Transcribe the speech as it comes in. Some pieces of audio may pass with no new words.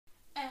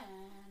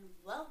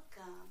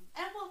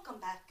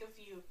if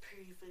you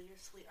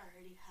previously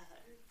already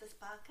heard this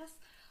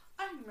podcast.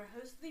 I'm your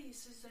host, the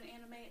Susan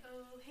Anime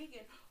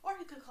O'Hagan, or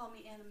you could call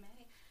me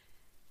Anime.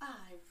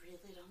 I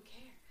really don't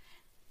care.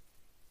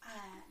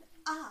 And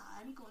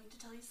I'm going to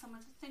tell you some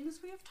of the things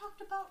we have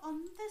talked about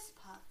on this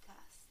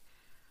podcast.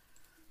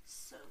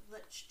 So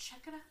let's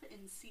check it out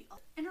and see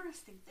all the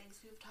interesting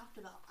things we've talked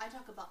about. I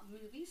talk about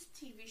movies,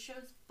 TV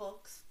shows,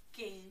 books,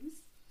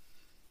 games,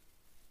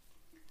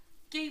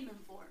 Game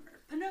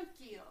Informer,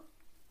 Pinocchio,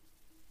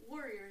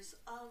 Warriors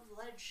of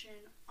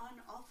Legend,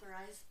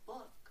 Unauthorized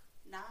Book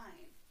 9,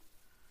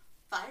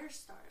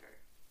 Firestarter,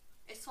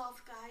 A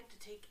Soft Guide to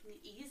Taking It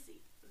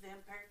Easy,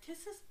 Vampire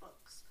Kisses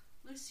books,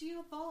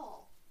 Lucia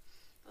Ball,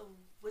 The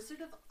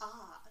Wizard of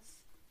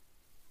Oz,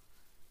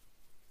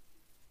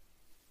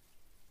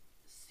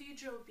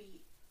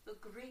 Sijobi, The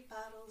Great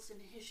Battles in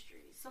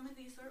History. Some of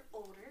these are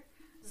older.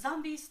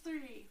 Zombies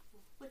 3,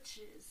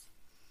 Witches,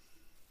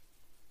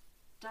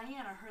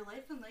 Diana, Her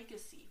Life and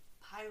Legacy,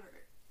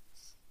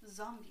 Pirates,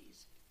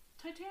 Zombies,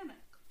 Titanic,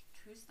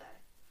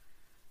 Tuesday,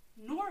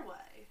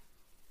 Norway,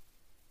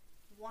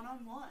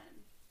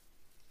 One-on-One,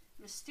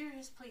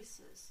 Mysterious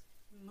Places,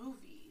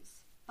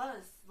 Movies,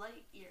 Buzz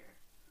Lightyear,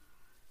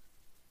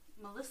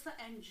 Melissa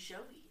and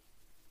Joey,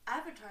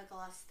 Avatar: The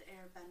Last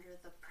Airbender,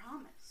 The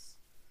Promise,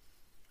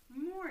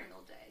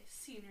 Memorial Day,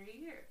 Senior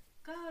Year,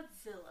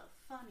 Godzilla,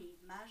 Funny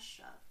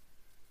Mashup,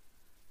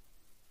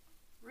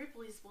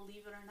 Ripley's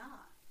Believe It or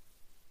Not,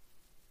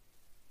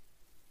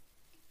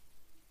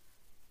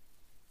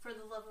 For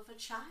the Love of a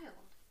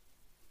Child,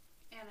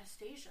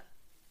 Anastasia,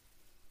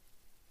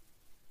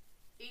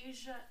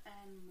 Asia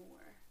and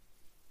More,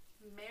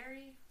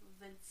 Mary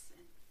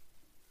Vincent,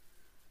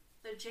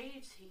 The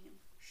J-Team,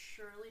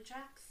 Shirley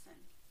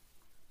Jackson,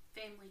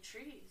 Family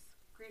Trees,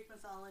 Greek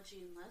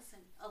Mythology and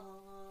Lesson,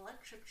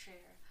 Electric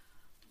Chair,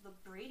 The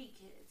Brady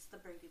Kids, The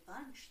Brady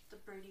Bunch, The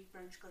Brady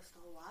Bunch Goes to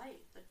Hawaii,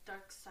 The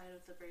Dark Side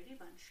of the Brady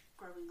Bunch,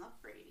 Growing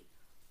Up Brady,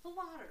 The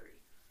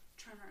Lottery,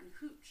 Turner and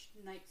Hooch,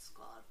 Night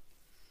Squad,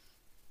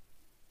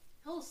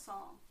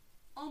 Hillsong,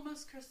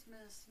 Almost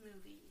Christmas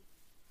Movie,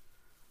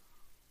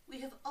 We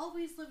Have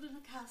Always Lived in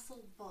a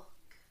Castle book,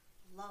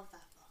 love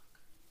that book,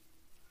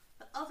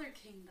 The Other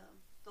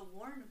Kingdom, The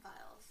Warren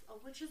Files, A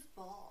Witch's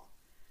Ball,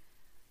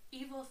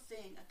 Evil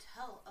Thing, A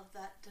Tale of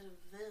That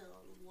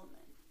DeVille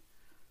Woman,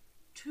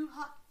 Too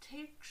Hot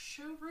Take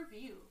Show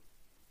Review,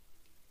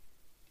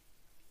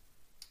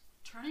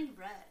 Turning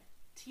Red,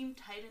 Teen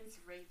Titans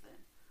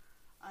Raven,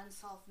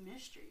 Unsolved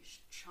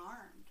Mysteries,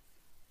 Charmed,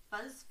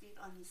 BuzzFeed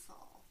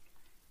Unsolved,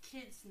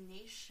 Kids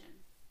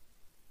Nation,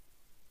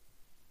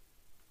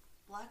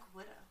 Black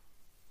Widow,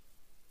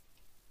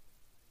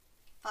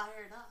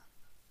 Fired Up,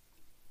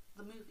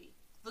 the movie,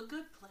 The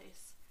Good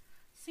Place,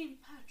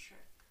 St.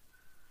 Patrick,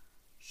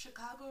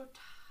 Chicago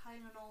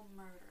Tylenol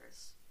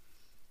Murders,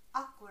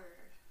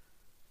 Awkward,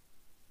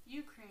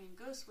 Ukraine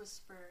Ghost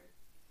Whisperer,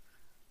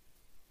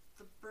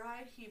 The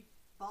Bride He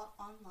Bought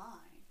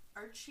Online,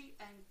 Archie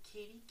and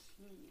Katie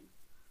Keene,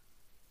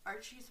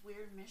 Archie's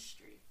Weird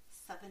Mystery,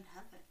 Seven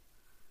Heaven,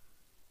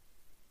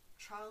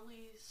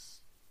 Charlie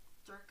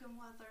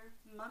Sturkenweather,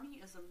 Mummy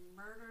is a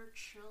Murder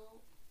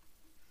Chill,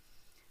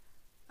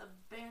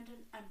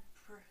 Abandoned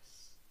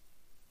Empress,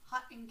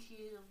 Hot and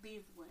Key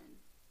Cleveland,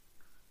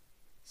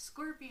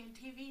 Scorpion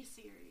TV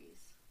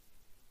series,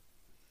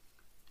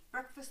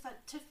 Breakfast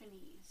at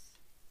Tiffany's,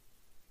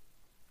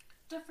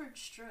 Different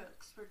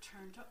Strokes,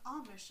 Return to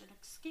Amish and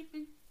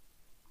Escaping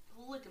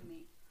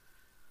Polygamy,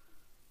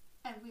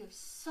 and we have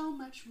so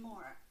much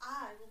more.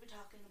 I will be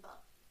talking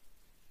about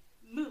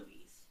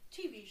movies,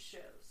 TV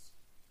shows,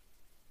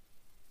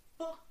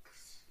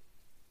 books,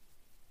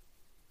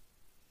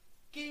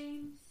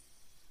 games,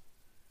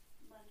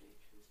 Monday,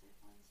 Tuesday,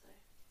 Wednesday,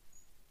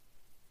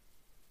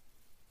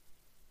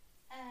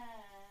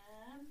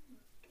 and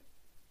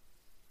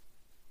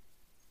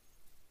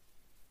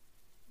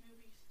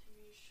movies,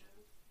 TV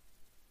shows,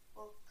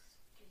 books,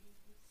 games,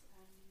 and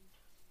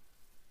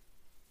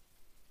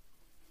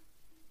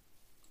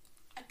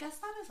I guess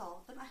that is all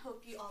of them. I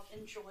hope you all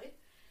enjoy,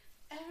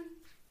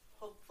 and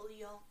hopefully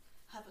y'all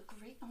have a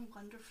great and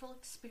wonderful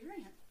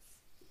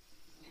experience.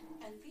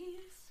 And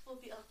these will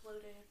be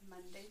uploaded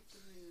Monday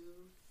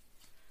through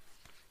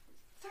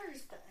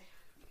Thursday.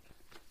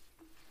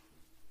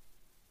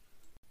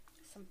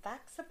 Some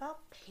facts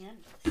about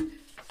pandas.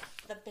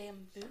 The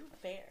bamboo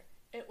bear.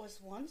 It was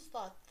once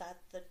thought that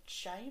the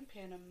giant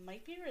panda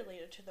might be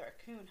related to the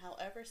raccoon.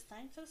 However,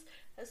 scientists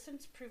have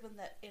since proven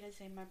that it is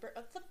a member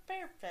of the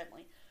bear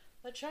family.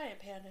 The giant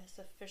panda is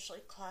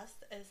officially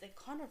classed as a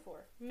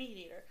carnivore, meat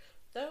eater,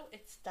 though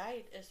its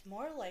diet is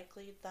more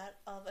likely that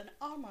of an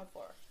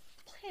omnivore,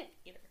 plant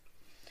eater.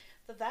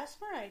 The vast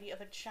variety of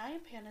a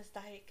giant panda's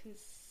diet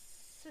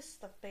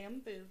consists of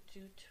bamboo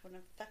due to an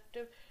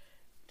effective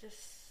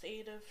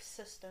digestive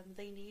system.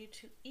 They need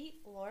to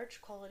eat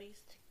large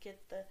quantities to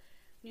get the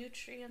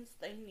nutrients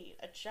they need.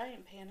 A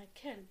giant panda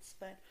can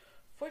spend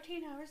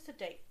 14 hours a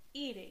day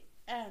eating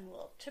and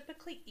will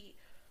typically eat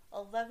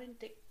 11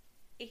 to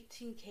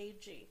 18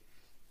 kg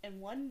in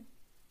one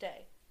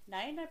day.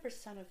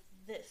 99% of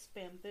this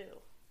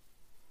bamboo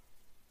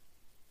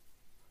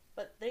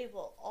but they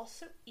will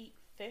also eat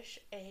fish,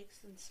 eggs,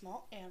 and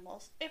small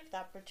animals if the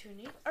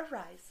opportunity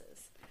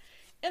arises.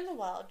 In the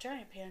wild,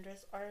 giant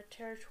pandas are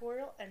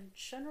territorial and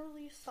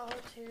generally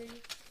solitary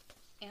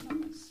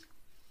animals.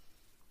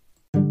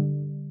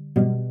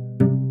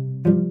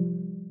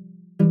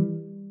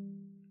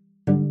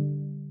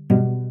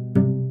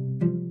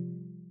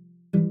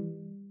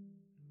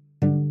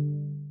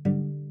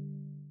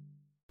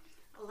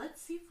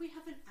 Let's see if we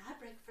have an ad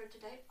break for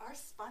today. Our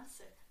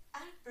sponsor.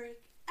 Ad break,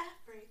 ad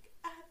break,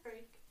 ad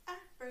break, ad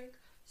break.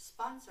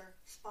 Sponsor,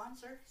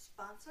 sponsor,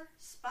 sponsor,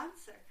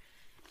 sponsor.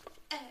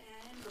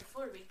 And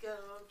before we go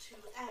to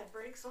ad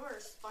breaks or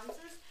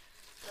sponsors,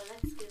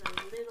 let's get a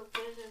little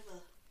bit of a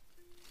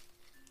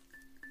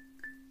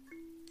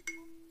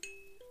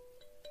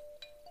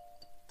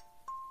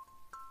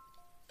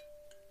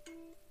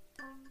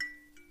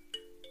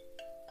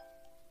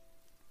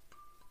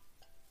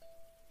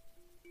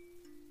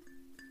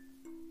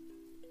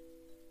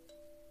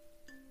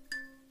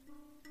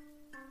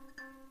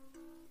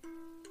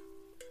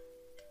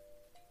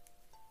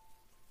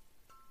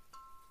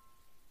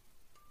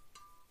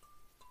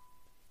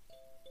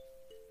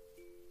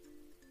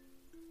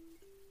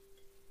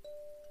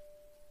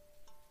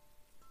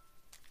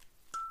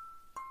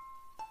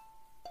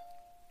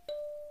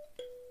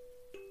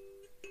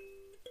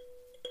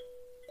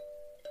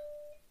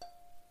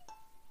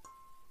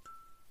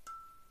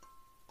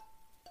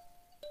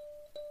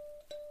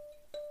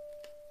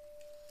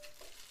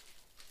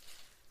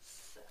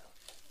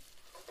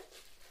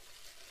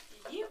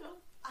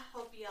I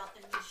hope y'all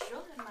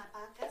enjoyed my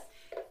podcast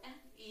and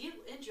you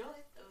enjoyed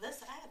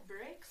this ad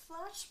break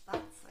 /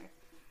 sponsor.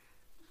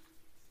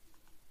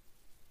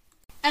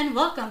 And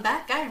welcome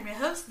back. I am your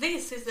host, the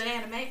Susan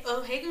Anime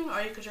O'Hagan,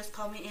 or you could just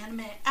call me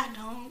Anime. I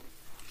don't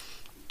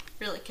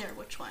really care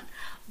which one.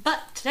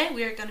 But today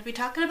we are going to be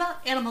talking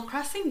about Animal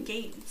Crossing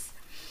games.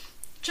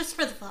 Just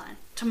for the fun.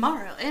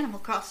 Tomorrow, Animal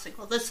Crossing,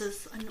 well, this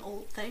is an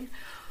old thing.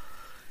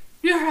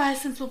 New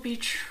Horizons will be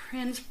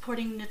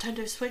transporting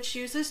Nintendo Switch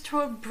users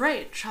to a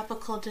bright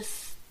tropical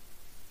distinction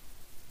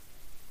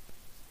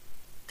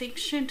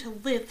to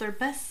live their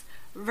best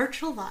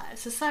virtual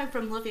lives. Aside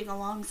from living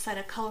alongside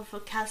a colorful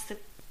cast of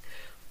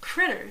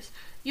critters,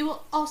 you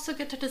will also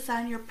get to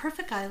design your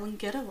perfect island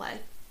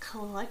getaway,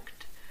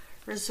 collect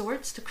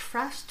resorts to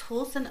craft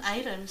tools and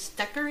items,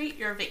 decorate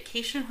your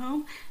vacation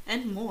home,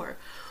 and more.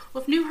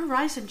 With New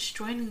Horizons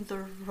joining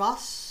the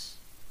roster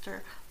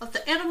of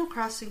the Animal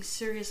Crossing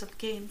series of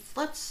games,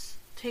 let's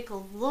take a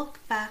look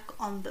back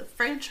on the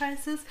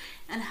franchises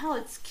and how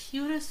its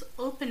cutest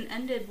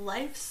open-ended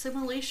life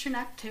simulation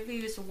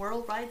activities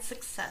worldwide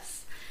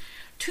success.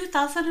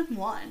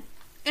 2001,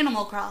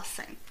 Animal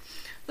Crossing.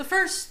 The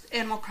first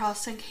Animal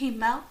Crossing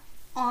came out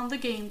on the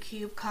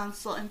GameCube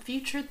console and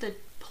featured the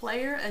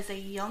player as a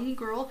young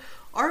girl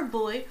or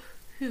boy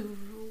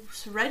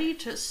who's ready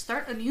to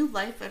start a new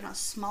life in a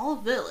small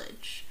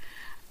village.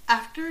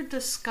 After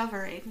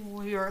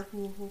discovering your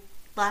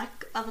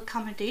lack of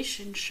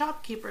accommodation,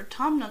 shopkeeper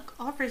Tom Nook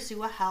offers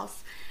you a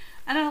house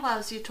and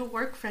allows you to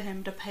work for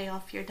him to pay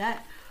off your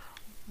debt.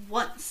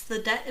 Once the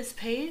debt is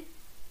paid,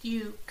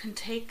 you can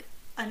take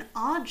an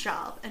odd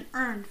job and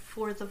earn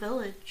for the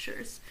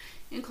villagers,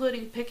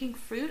 including picking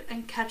fruit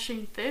and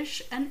catching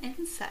fish and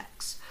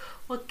insects.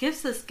 What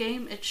gives this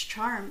game its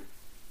charm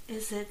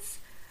is its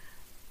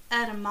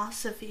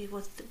animosity,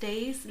 with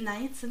days,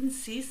 nights, and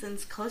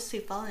seasons closely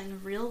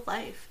following real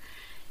life.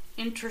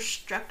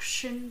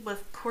 Interaction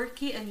with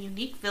quirky and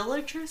unique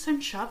villagers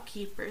and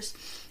shopkeepers,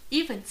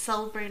 even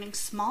celebrating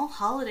small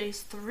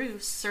holidays through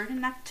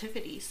certain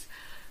activities.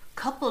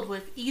 Coupled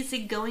with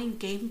easygoing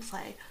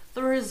gameplay,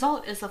 the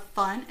result is a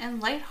fun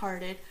and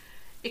lighthearted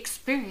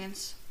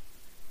experience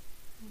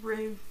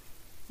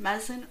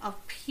reminiscent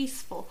of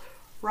peaceful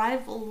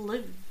rival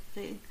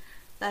living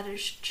that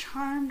is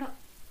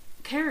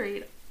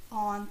carried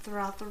on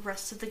throughout the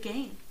rest of the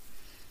game.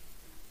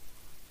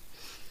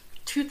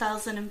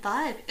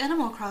 2005,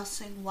 Animal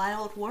Crossing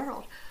Wild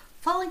World.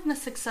 Following the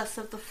success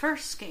of the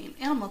first game,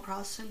 Animal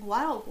Crossing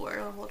Wild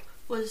World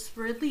was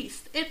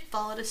released. It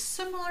followed a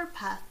similar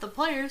path. The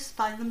players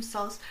find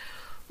themselves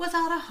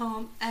without a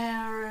home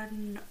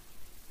and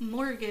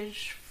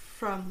mortgage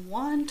from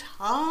one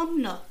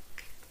Tom Nook.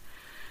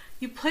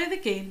 You play the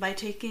game by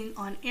taking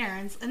on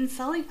errands and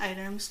selling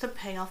items to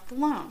pay off the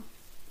loan.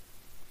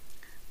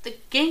 The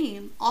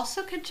game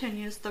also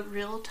continues the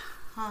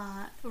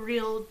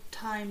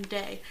real-time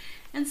day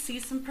and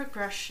season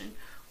progression,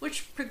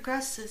 which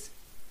progresses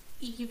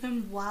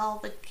even while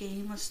the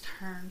game is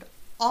turned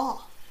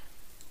off.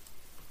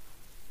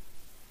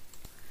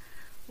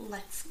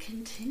 Let's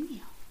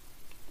continue.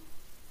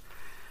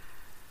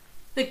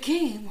 The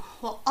game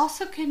will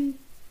also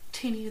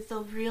continue the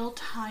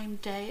real-time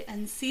day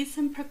and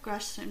season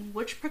progression,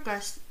 which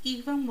progressed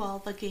even while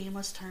the game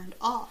was turned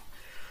off.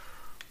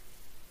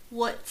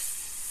 What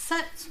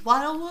sets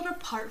Wild World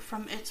apart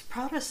from its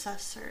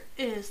predecessor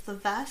is the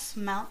vast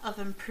amount of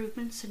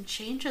improvements and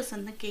changes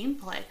in the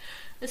gameplay.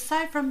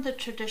 Aside from the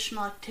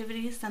traditional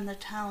activities and the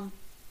town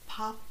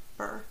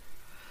proper,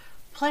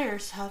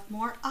 Players have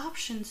more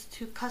options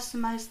to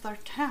customize their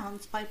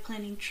towns by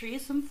planting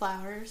trees and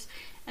flowers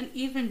and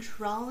even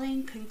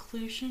drawing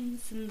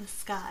conclusions in the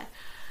sky.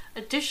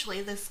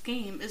 Additionally, this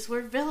game is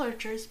where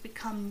villagers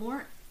become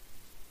more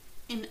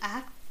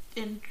interactive.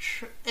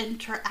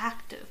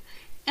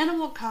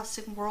 Animal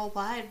Crossing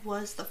Worldwide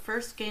was the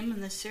first game in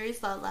the series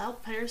that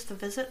allowed players to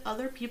visit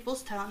other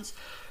people's towns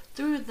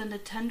through the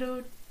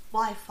Nintendo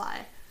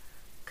Wi-Fi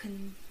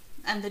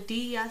and the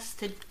DS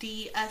to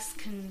DS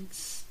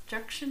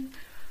construction.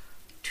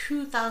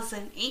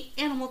 2008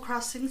 Animal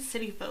Crossing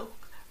City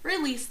Folk,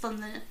 released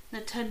on the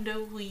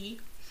Nintendo Wii.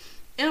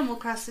 Animal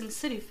Crossing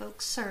City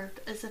Folk served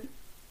as an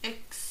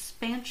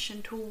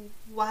expansion to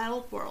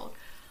Wild World.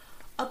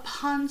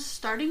 Upon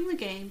starting the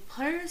game,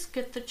 players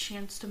get the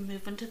chance to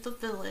move into the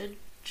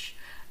village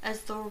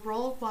as the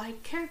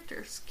worldwide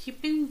characters,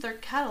 keeping their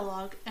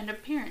catalog and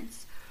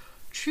appearance.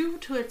 True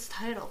to its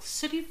title,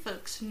 City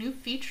Folk's new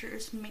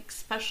features make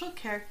special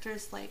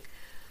characters like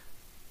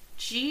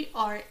Gracie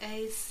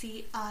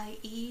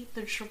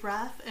the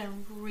giraffe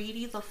and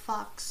Reedy the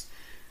fox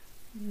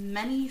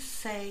many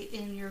say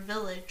in your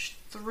village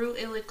through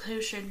a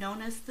location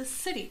known as the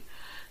city.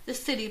 The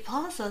city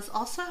plaza is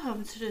also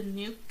home to the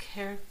new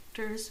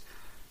characters,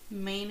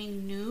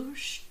 meaning new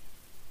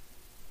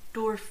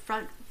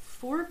storefront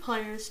for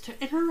players to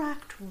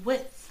interact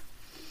with.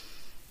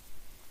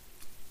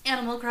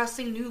 Animal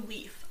Crossing New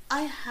Leaf.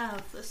 I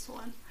have this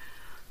one.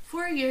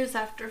 4 years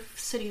after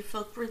City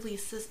Folk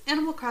releases,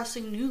 Animal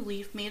Crossing New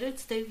Leaf made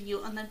its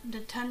debut on the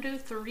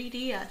Nintendo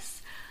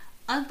 3DS.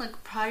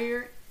 Unlike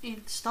prior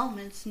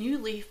installments, New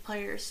Leaf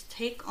players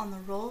take on the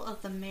role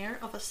of the mayor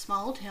of a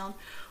small town,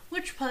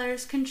 which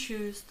players can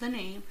choose the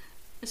name,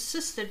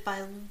 assisted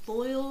by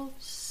loyal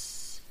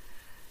Secretary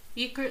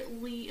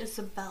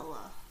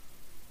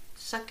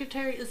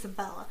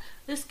Isabella.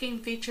 This game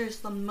features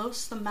the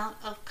most amount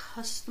of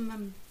custom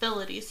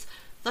abilities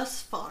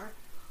thus far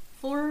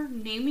for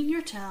naming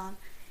your town,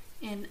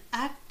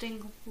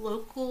 enacting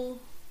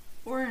local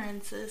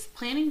ordinances,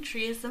 planting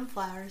trees and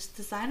flowers,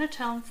 design a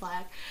town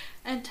flag,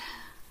 and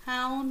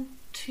town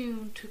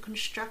tune to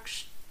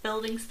construct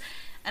buildings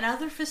and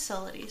other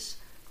facilities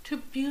to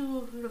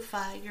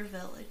beautify your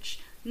village.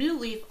 New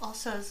Leaf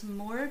also has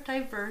more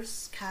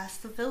diverse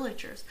cast of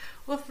villagers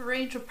with a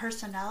range of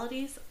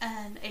personalities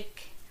and a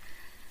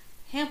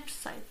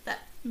campsite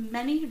that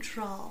many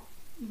draw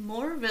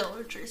more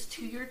villagers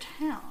to your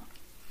town.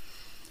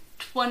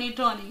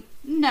 2020.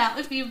 Now,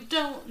 if you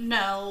don't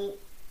know,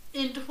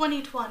 in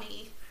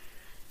 2020,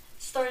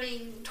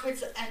 starting towards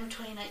the end of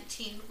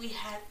 2019, we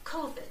had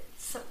COVID.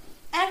 So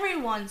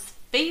everyone's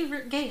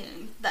favorite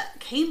game that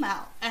came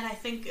out, and I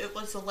think it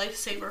was a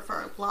lifesaver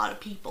for a lot of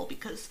people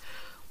because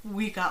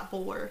we got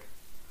bored.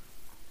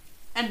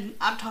 And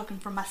I'm talking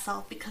for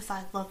myself because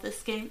I love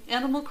this game,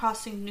 Animal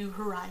Crossing New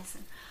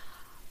Horizon.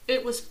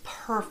 It was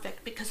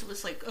perfect because it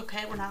was like,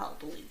 okay, we're not allowed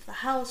to leave the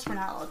house, we're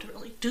not allowed to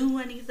really do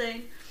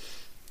anything.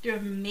 You're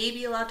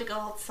maybe allowed to go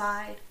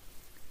outside,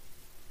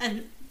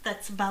 and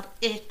that's about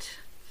it,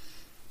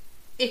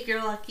 if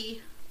you're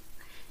lucky.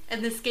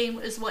 And this game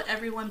is what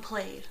everyone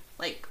played,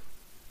 until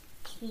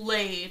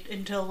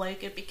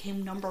it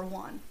became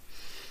 #1.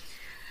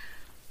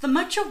 The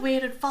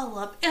much-awaited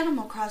follow-up,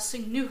 Animal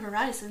Crossing New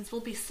Horizons,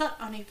 will be set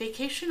on a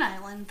vacation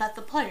island that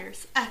the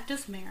players, act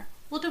as mayor,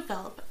 will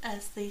develop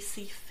as they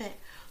see fit.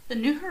 The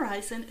New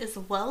Horizon is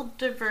well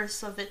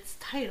diverse of its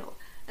title,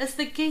 as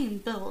the game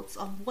builds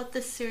on what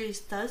the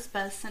series does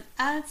best and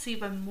adds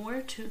even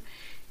more to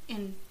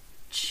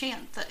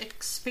enchant the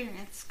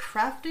experience.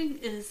 Crafting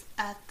is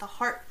at the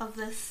heart of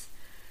this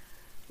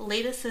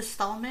latest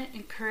installment,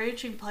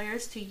 encouraging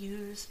players to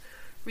use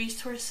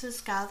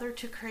resources gathered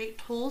to create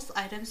tools,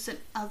 items, and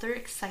other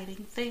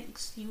exciting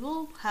things. You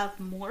will have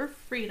more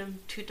freedom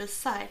to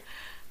decide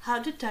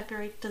how to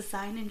decorate,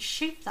 design, and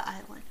shape the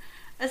island.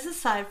 As a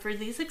side for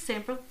these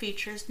example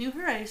features, New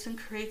Horizon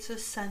creates a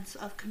sense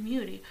of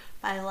community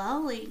by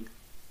allowing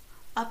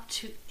up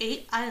to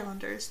 8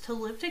 islanders to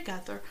live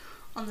together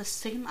on the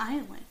same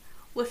island,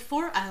 with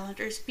 4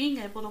 islanders being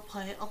able to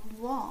play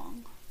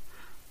along.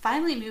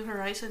 Finally, New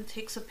Horizon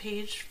takes a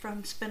page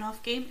from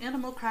spin-off game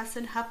Animal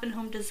Crossing Happen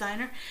Home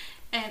Designer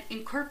and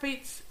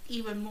incorporates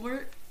even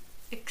more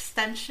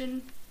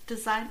extension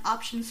design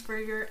options for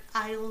your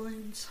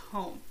island's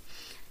home.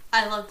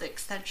 I love the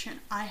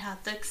extension. I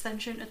have the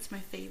extension. It's my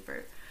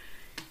favorite.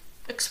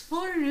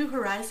 Explore New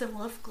Horizon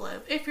with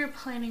Globe. If you're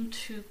planning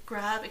to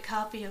grab a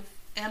copy of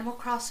Animal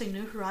Crossing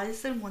New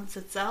Horizon once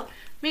it's out,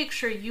 make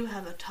sure you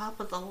have a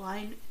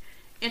top-of-the-line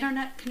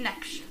internet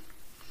connection.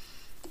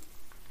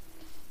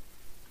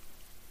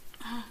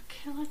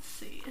 Okay, let's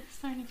see. Is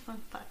there any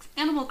fun facts?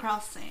 Animal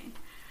Crossing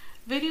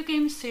video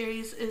game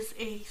series is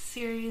a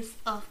series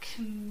of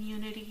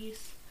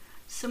communities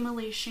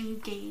simulation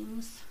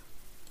games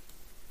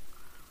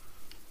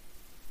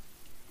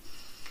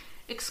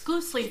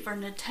exclusively for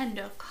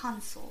Nintendo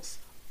consoles.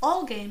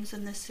 All games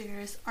in this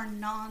series are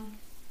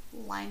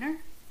non-linear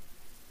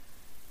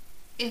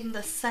in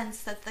the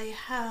sense that they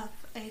have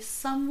a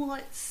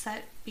somewhat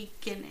set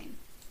beginning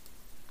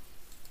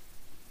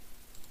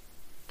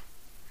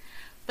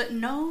but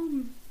no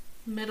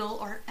middle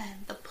or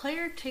end. The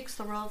player takes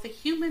the role of a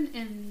human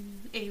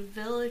in a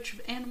village of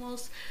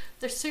animals.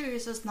 The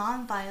series is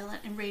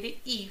non-violent and rated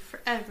E for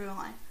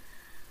everyone.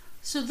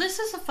 So this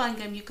is a fun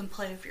game you can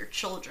play with your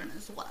children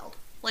as well.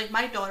 Like,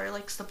 my daughter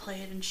likes to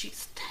play it and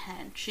she's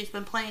 10. She's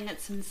been playing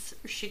it since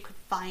she could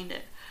find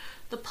it.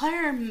 The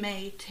player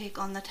may take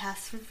on the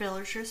tasks for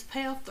villagers,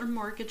 pay off their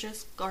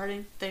mortgages,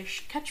 garden,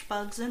 fish, catch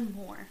bugs, and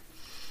more.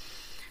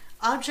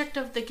 Object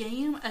of the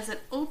game: as an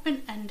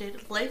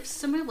open-ended life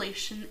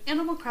simulation,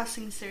 Animal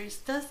Crossing series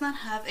does not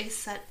have a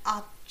set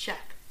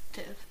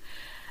objective.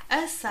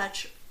 As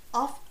such,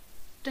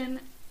 often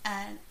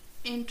an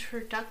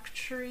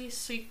introductory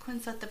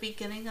sequence at the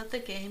beginning of the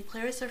game,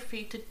 players are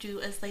free to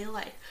do as they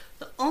like.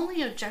 The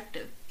only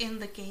objective in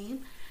the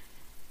game,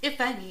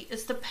 if any,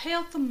 is to pay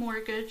off the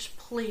mortgage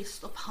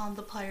placed upon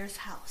the player's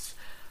house.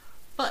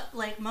 But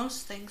like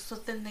most things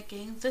within the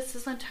game, this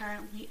is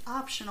entirely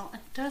optional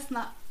and does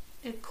not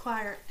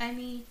require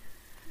any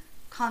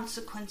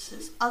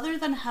consequences other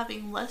than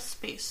having less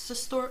space to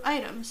store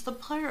items. The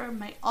player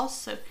may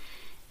also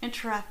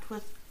interact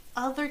with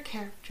other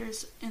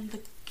characters in the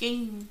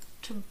game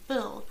to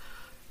build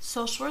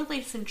social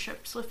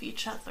relationships with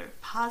each other,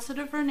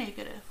 positive or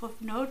negative,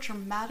 with no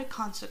dramatic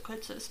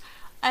consequences.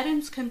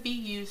 Items can be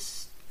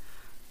used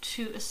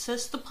to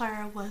assist the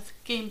player with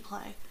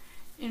gameplay,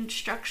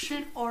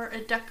 instruction, or a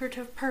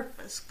decorative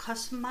purpose.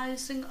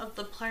 Customizing of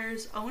the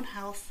player's own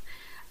house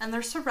and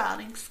their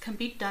surroundings can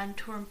be done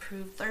to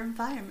improve their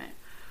environment.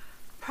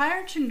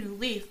 Prior to New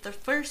Leaf, the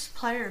first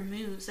player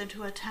moves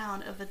into a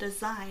town of a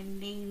design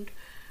named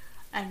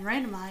and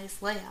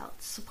randomized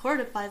layout,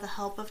 supported by the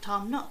help of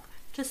Tom Nook,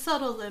 to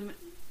settle them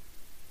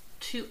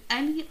to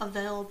any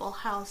available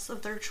house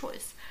of their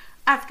choice.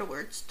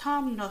 Afterwards,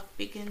 Tom Nook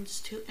begins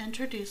to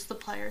introduce the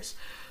players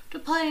to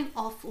paying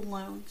off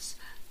loans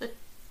that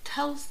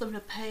tells them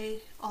to pay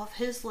off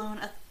his loan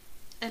at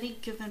any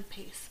given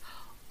pace,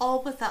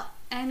 all without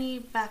any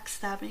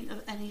backstabbing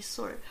of any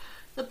sort.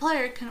 The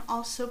player can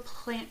also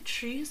plant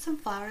trees and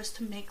flowers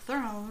to make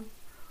their own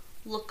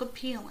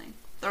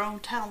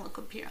town look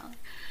appealing.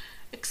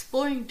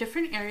 Exploring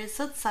different areas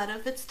outside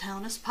of its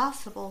town is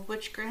possible,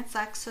 which grants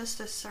access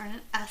to certain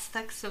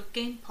aspects of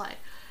gameplay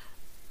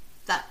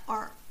that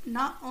are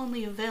not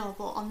only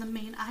available on the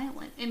main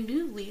island. In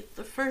New Leaf,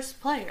 the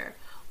first player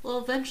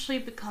will eventually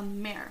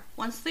become mayor.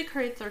 Once they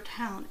create their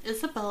town,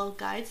 Isabella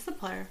guides the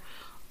player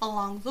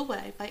along the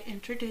way by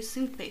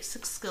introducing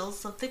basic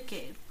skills of the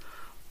game.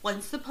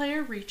 Once the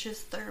player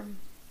reaches their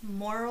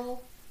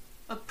moral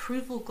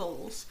approval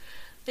goals,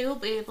 they will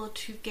be able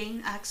to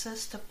gain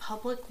access to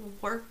public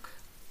work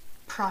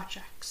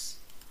projects.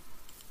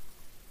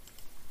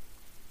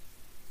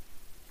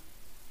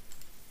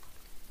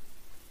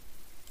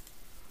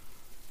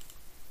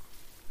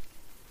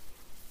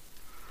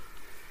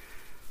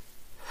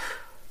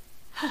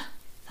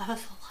 That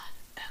was a lot.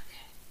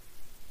 Okay.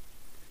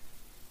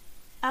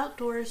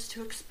 Outdoors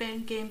to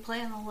expand gameplay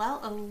and allow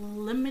a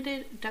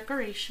limited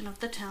decoration of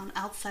the town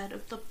outside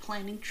of the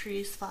planting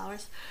trees,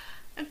 flowers,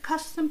 and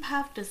custom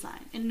path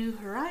design. In New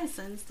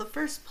Horizons, the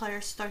first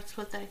player starts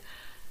with a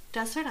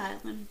desert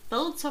island,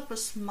 builds up a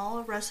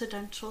small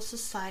residential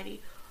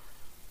society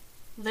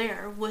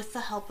there with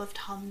the help of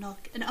Tom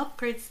Nook, and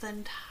upgrades the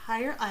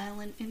entire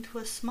island into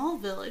a small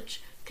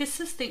village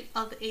consisting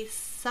of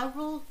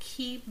several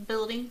key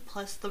buildings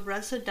plus the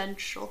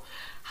residential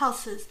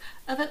houses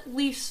of at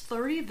least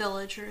 3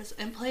 villagers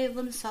and play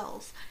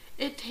themselves.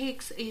 It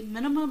takes a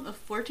minimum of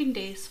 14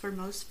 days for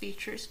most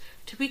features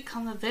to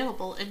become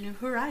available in New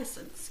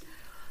Horizons.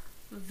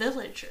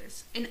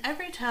 Villagers. In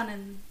every town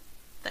in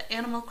the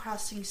Animal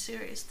Crossing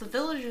series, the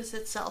villagers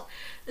itself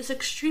is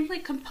extremely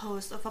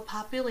composed of a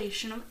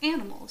population of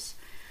animals.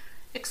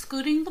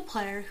 Excluding the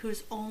player, who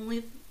is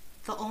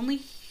the only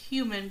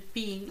human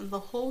being in the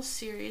whole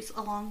series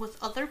along with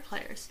other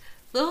players,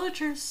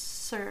 villagers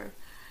serve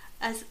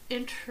as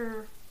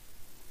introducible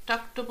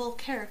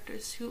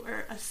characters who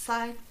are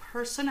assigned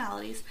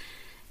personalities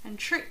and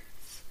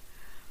traits.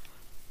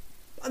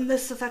 And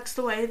this affects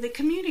the way they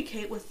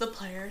communicate with the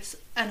players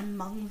and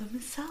among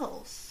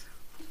themselves.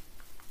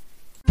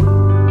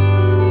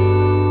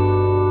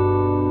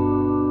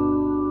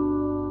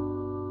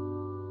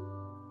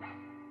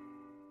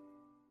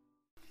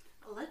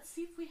 Let's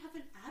see if we have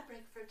an ad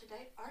break for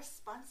today. Our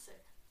sponsor.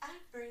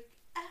 Ad break,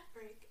 ad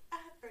break,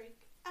 ad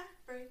break, ad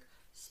break.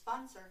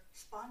 Sponsor,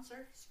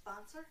 sponsor,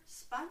 sponsor,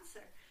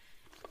 sponsor.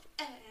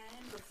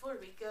 And before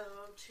we go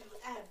to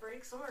ad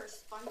breaks or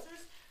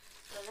sponsors,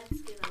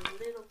 let's get a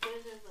little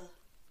bit of a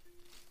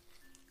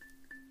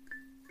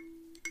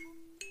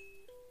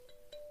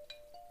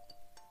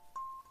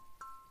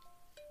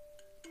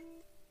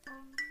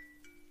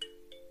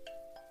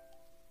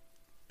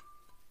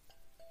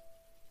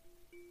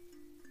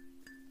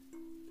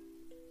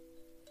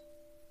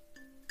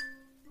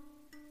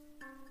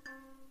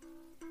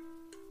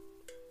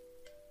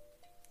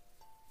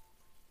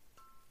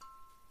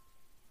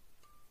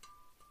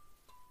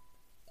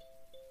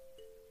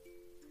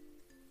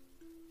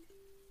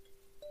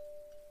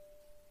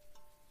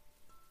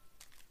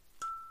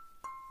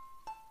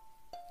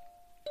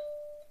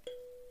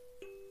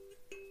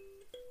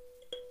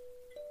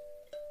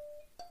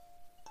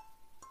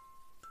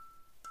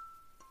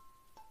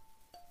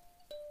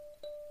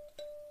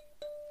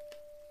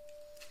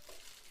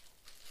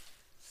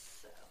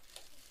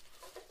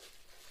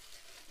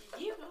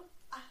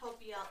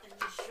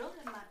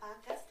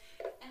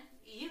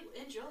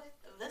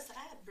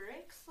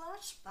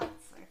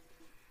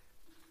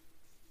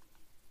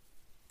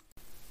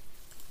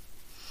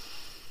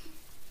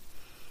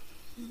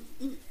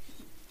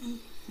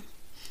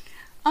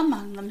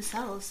Among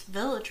themselves,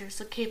 villagers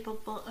are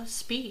capable of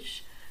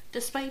speech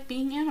despite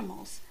being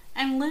animals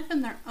and live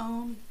in their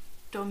own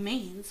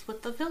domains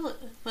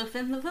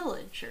within the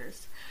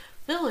villagers.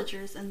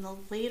 Villagers in the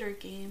later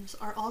games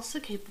are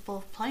also capable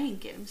of playing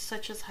games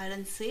such as hide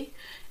and seek,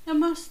 and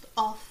most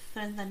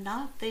often than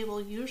not, they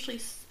will usually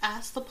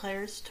ask the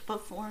players to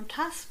perform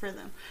tasks for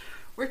them,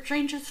 which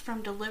ranges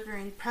from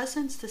delivering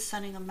presents to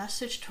sending a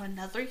message to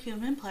another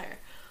human player,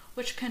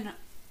 which can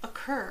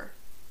occur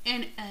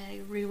in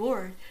a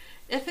reward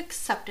if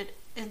accepted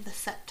in the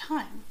set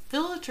time.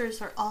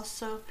 Villagers are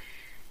also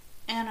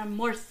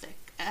anamorphic,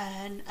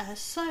 and as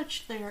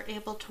such, they are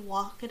able to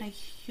walk in a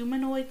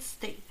humanoid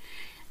state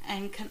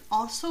and can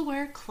also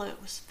wear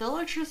clothes.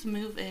 Villagers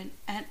move in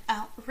and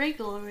out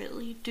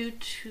regularly due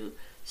to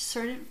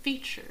certain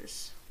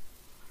features.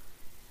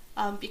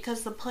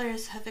 Because the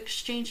players have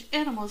exchanged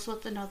animals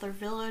with another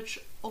village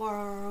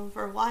or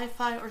over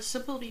Wi-Fi, or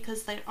simply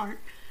because they aren't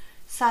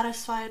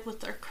satisfied with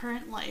their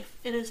current life.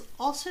 It is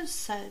also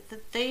said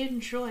that they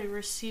enjoy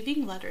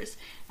receiving letters,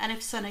 and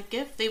if sent a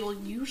gift, they will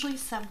usually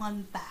send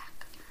one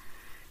back.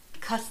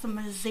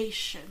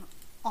 Customization.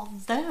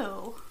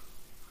 Although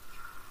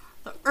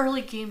the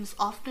early games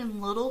often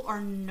little or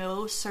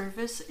no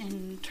service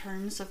in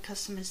terms of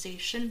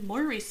customization,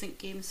 more recent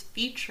games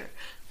feature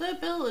the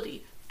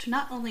ability to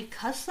not only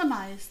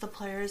customize the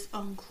player's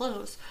own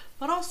clothes,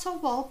 but also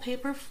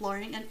wallpaper,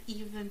 flooring, and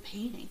even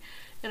painting.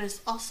 It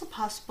is also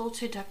possible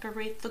to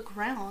decorate the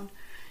ground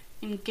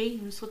in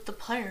games with the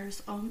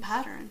player's own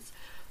patterns.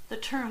 The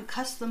term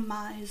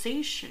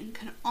customization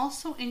can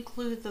also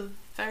include the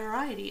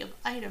variety of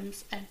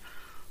items and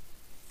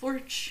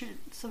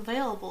fortunes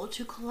available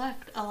to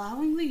collect,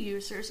 allowing the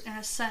users, in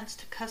a sense,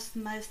 to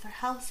customize their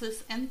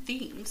houses and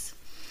themes.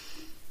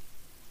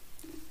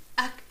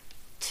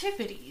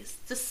 Activities.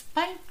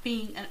 Despite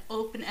being an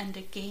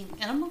open-ended game,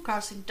 Animal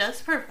Crossing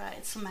does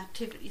provide some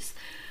activities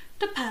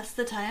to pass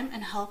the time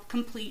and help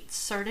complete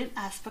certain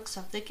aspects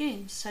of the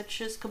game,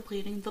 such as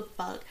completing the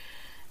bug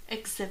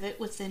exhibit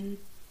within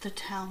the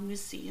town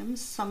museums.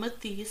 Some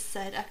of these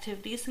said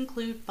activities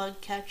include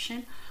bug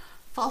catching,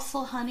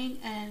 fossil hunting,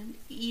 and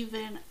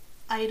even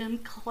item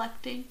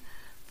collecting,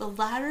 the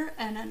latter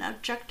and an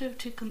objective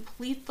to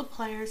complete the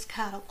player's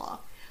catalog.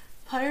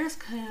 Players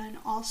can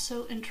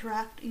also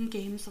interact in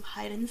games of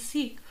hide and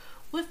seek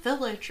with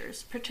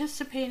villagers,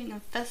 participating in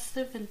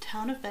festive and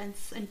town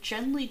events, and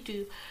generally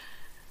do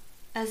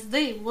as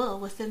they will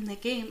within the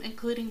game,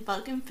 including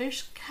bug and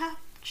fish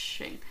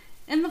catching.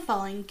 In the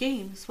following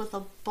games, with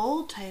a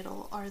bold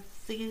title, are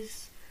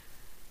these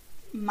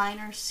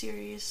minor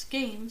series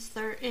games.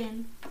 They're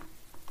in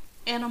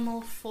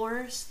Animal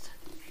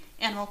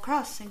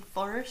Crossing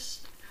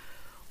Forest,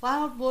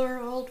 Wild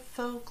World,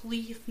 Folk,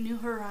 Leaf, New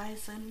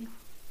Horizon,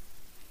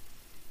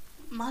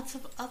 lots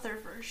of other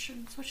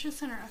versions, which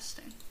is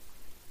interesting.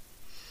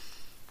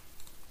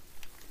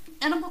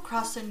 Animal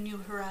Crossing New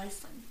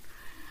Horizon.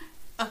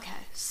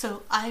 Okay,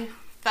 so I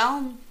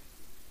found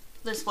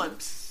this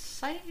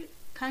website,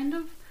 kind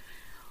of.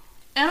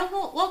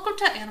 Welcome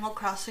to Animal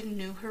Crossing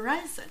New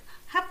Horizon.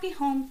 Happy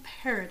Home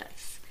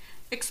Paradise.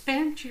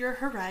 Expand your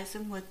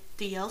horizon with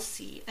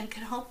DLC and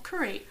can help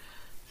create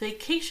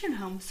vacation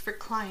homes for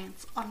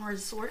clients on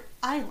resort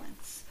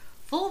islands.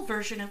 Full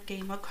version of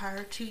game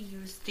required to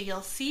use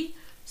DLC,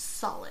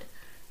 solid.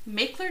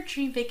 Make their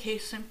dream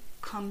vacation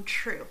come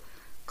true.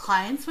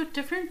 Clients with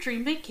different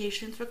dream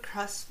vacations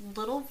requests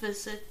will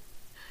visit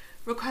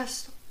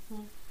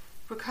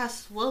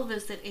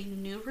a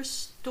new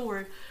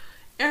restored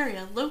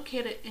area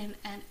located in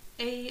an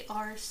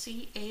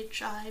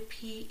Archipelago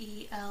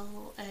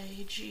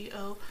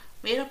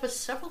made up of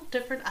several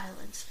different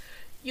islands.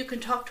 You can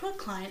talk to a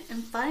client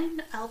and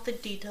find out the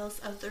details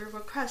of their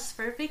requests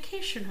for a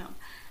vacation home,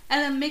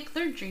 and then make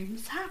their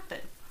dreams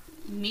happen.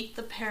 Meet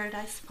the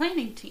Paradise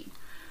Planning Team.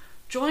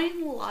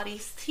 Join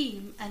Lottie's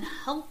team and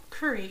help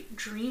create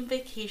dream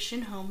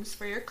vacation homes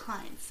for your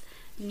clients,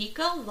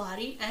 Nico,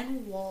 Lottie,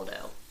 and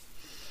Waldo.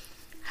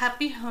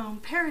 Happy Home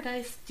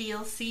Paradise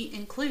DLC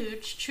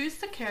includes choose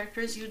the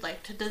characters you'd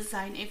like to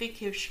design a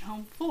vacation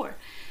home for,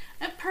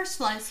 and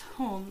personalize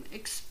home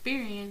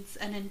experience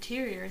and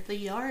interior, the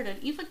yard,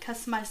 and even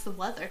customize the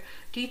weather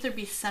to either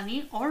be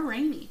sunny or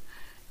rainy.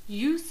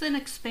 Use an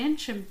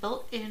expansion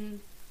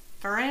built-in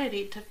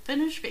variety to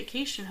finish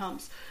vacation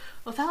homes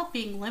without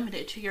being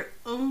limited to your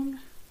own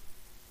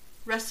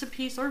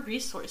recipes or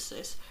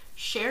resources.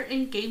 Share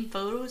in-game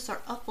photos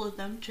or upload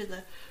them to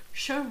the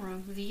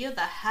showroom via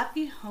the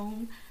Happy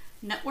Home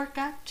Network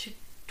app to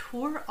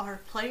tour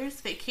our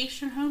players'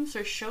 vacation homes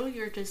or show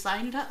your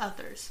design to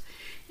others.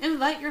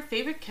 Invite your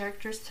favorite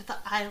characters to the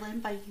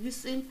island by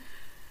using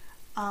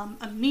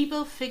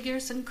amiibo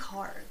figures and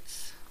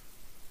cards.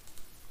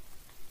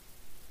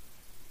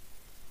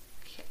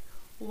 Okay.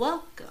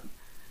 Welcome.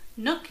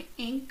 Nook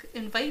Inc.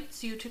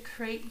 invites you to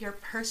create your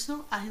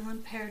personal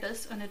island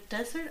paradise on a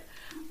desert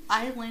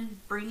island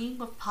bringing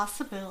with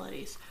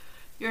possibilities.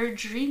 Your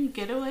dream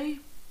getaway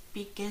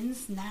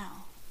begins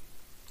now.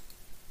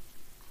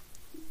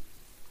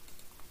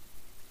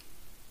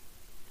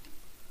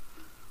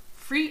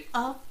 Free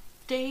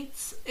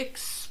updates,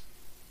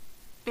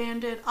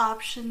 expanded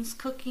options,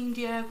 cooking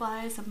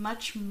DIYs, and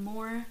much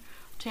more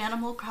to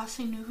Animal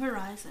Crossing New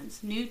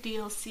Horizons. New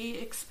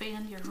DLC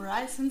expand your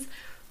horizons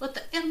with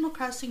the Animal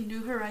Crossing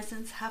New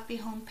Horizons Happy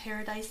Home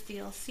Paradise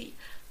DLC.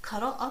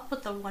 Cuddle up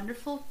with a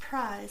wonderful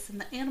prize in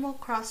the Animal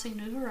Crossing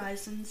New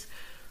Horizons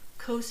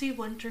Cozy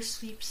Winter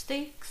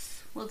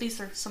Sweepstakes. Well,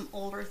 these are some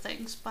older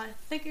things, but I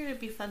figured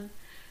it'd be fun.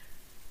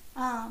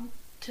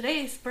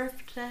 Today's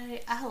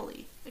birthday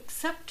alley.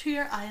 Accept to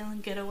your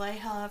island getaway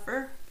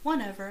however,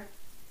 whenever,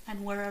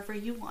 and wherever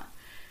you want.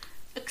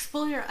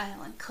 Explore your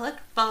island,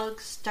 collect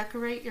bugs,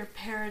 decorate your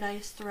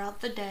paradise throughout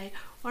the day,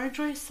 or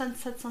enjoy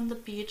sunsets on the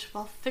beach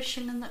while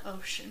fishing in the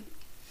ocean.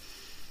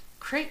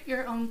 Create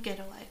your own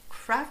getaway.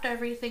 Craft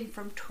everything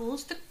from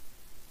tools to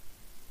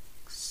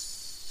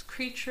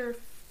creature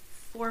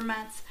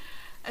formats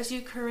as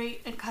you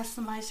create and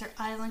customize your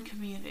island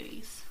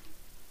communities.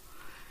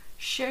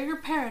 Share your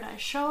paradise.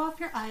 Show off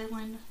your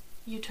island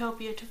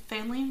utopia to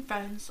family and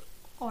friends,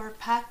 or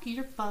pack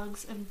your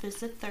bugs and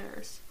visit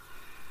theirs.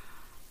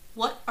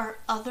 What are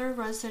other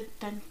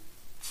residents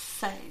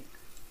saying?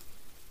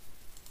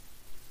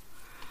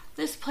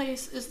 This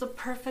place is the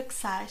perfect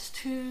size.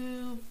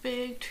 Too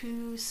big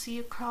to see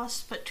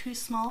across, but too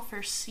small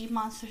for sea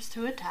monsters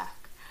to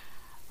attack.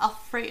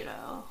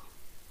 Alfonso.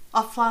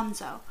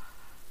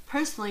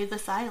 Personally,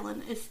 this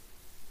island is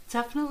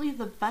definitely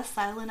the best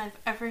island I've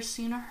ever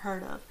seen or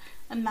heard of.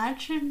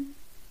 Imagine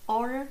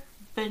or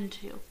been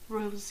to.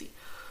 Rosie.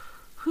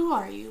 Who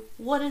are you?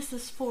 What is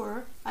this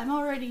for? I'm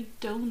already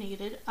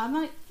donated. I'm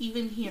not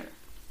even here.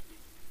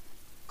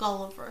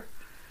 Gulliver.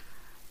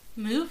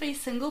 Move a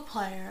single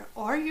player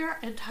or your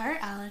entire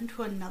island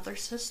to another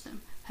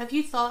system. Have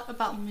you thought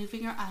about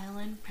moving your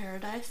island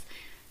paradise?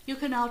 You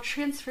can now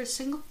transfer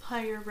single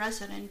player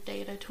resident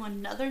data to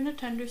another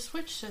Nintendo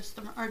Switch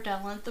system or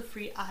download the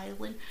free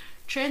island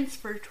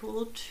transfer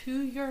tool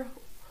to your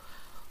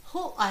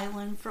whole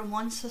island from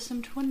one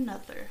system to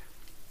another.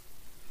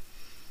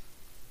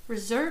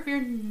 Reserve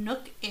your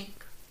Nook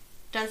Inc.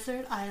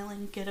 Desert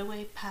Island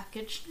Getaway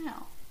package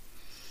now.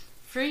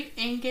 Free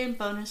in-game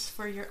bonus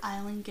for your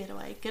island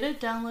getaway. Get a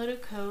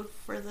downloaded code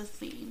for the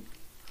theme.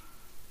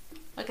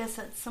 Like I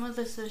said, some of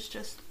this is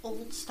just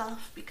old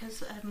stuff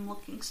because I'm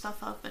looking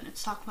stuff up and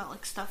it's talking about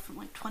like stuff from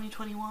like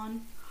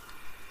 2021.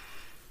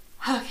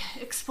 Okay,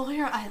 explore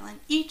your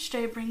island. Each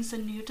day brings a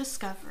new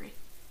discovery.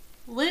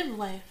 Live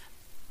life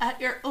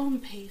at your own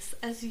pace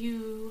as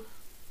you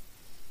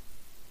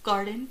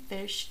garden,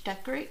 fish,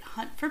 decorate,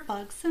 hunt for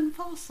bugs and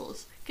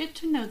fossils. Get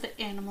to know the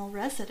animal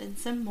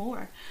residents and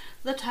more.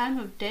 The time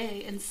of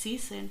day and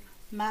season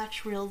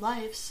match real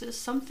life, so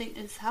something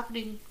is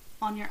happening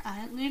on your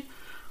island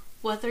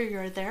whether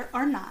you're there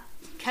or not.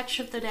 Catch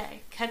of the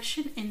day.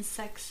 Catching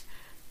insects,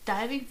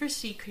 diving for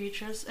sea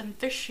creatures, and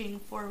fishing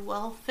for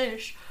well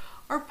fish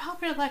are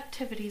popular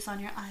activities on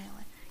your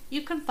island.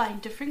 You can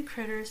find different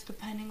critters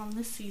depending on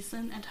the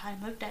season and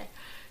time of day.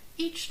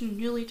 Each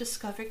newly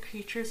discovered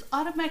creature is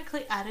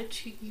automatically added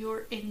to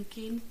your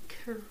in-game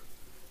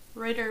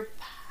curator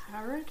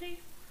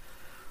party.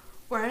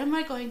 Where am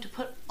I going to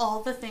put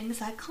all the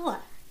things I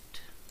collect?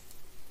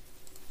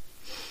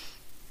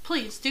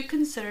 Please do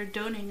consider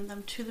donating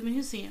them to the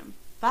museum.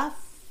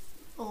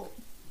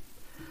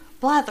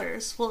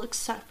 Blathers will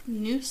accept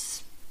new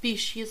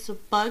species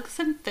of bugs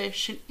and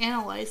fish and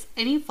analyze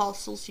any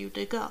fossils you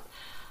dig up.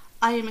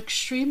 I am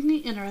extremely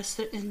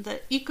interested in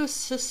the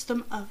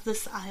ecosystem of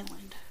this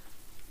island.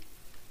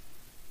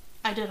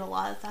 I did a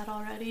lot of that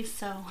already,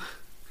 so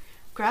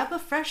grab a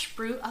fresh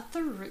brew at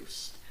the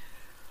Roost.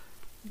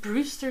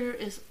 Brewster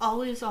is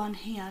always on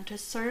hand to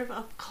serve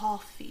up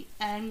coffee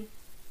and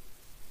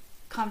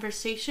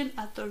conversation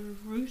at the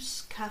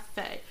Roost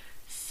Cafe.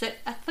 Sit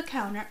at the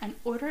counter and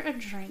order a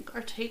drink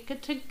or take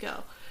it to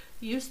go.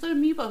 Use the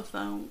amiibo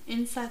phone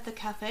inside the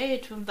cafe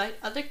to invite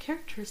other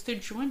characters to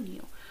join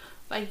you.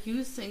 By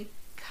using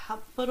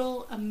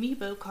capital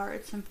amiibo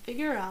cards and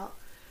figure out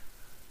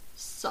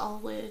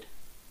solid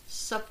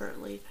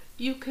separately.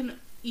 You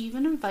can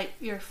even invite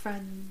your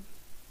friends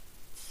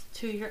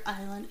to your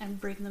island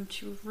and bring them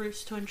to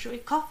Roost to enjoy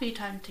coffee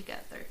time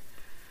together.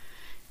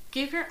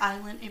 Give your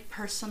island a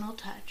personal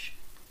touch.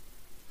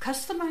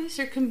 Customize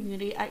your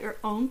community at your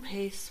own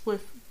pace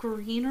with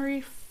greenery,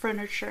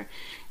 furniture,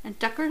 and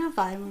decorative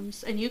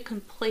items, and you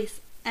can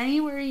place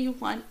anywhere you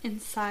want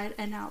inside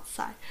and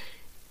outside.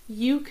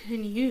 You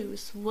can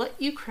use what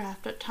you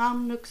craft at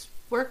Tom Nook's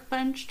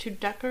workbench to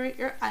decorate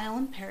your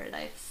island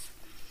paradise.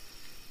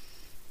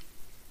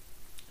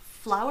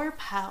 Flower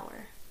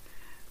power.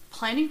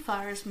 Planting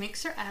flowers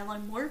makes your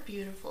island more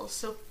beautiful,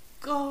 so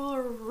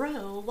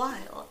grow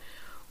wild.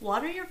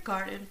 Water your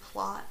garden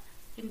plot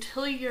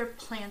until your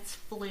plants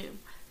bloom.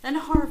 Then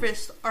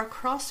harvest or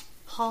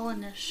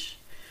cross-pollination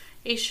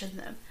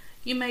them.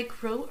 You may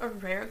grow a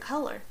rare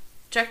color.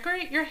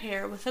 Decorate your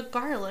hair with a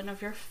garland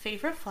of your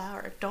favorite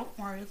flower. Don't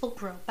worry, they'll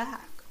grow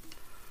back.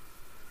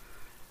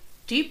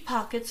 Deep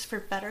pockets for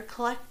better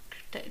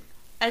collecting.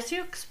 As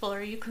you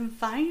explore, you can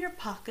find your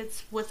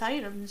pockets with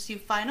items you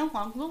find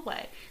along the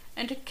way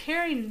and to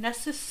carry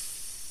necessary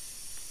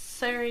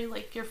necessary,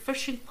 like your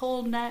fishing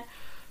pole, net,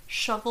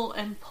 shovel,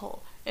 and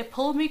pole. A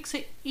pole makes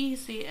it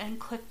easy and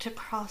quick to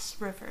cross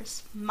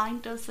rivers.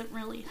 Mine doesn't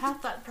really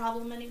have that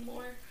problem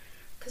anymore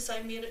because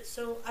I made it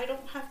so I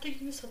don't have to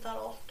use it that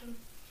often.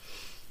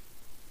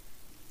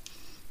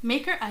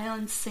 Make your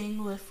island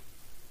sing with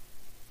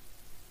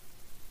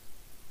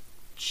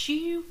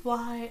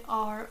Gyroids.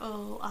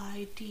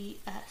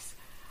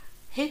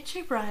 Hitch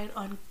a ride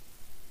on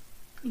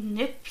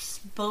Nip's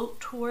boat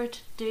toward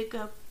to dig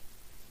up,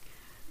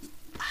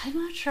 I'm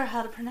not sure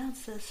how to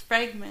pronounce this,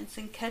 fragments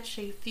and catch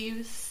a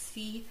few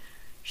sea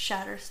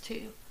shatters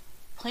too.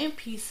 Plant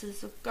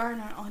pieces of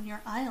garnet on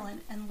your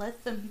island and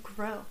let them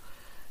grow.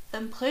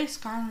 Then place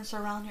garnets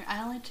around your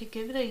island to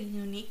give it a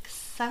unique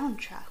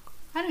soundtrack.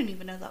 I didn't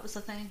even know that was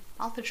a thing.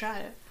 I'll have to try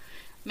it.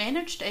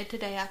 Manage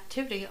day-to-day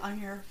activity on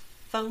your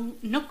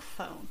Nook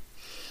phone.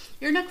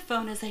 Your Nook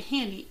phone is a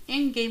handy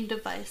in-game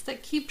device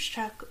that keeps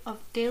track of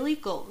daily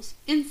goals,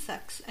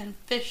 insects, and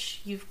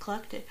fish you've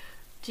collected,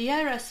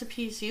 GI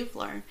recipes you've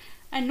learned,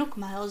 and Nook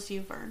miles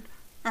you've earned.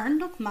 Earn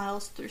Nook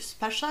miles through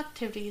special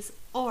activities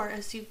or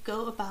as you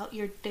go about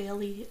your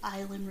daily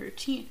island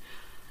routine.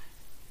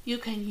 You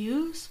can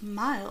use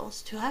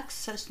miles to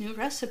access new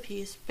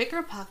recipes,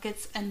 bigger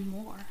pockets, and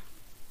more.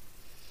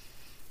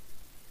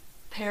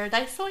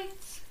 Paradise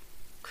awaits?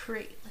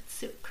 Create. Let's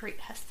see what Create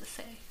has to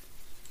say.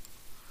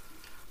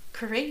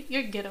 Create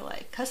your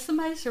getaway.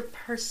 Customize your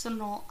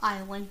personal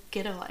island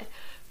getaway.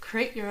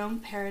 Create your own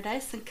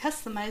paradise and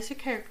customize your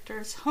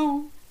character's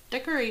home,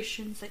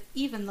 decorations, and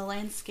even the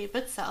landscape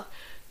itself.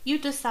 You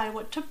decide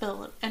what to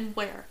build and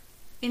where,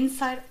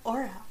 inside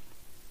or out.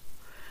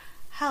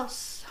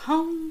 House,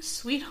 home,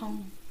 sweet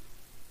home.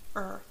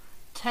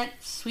 Tent,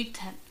 sweet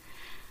tent.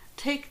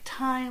 Take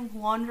time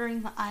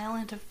wandering the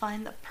island to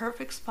find the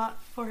perfect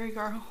spot for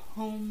your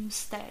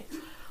homestay.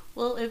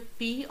 Will it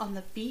be on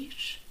the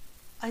beach?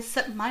 I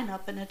set mine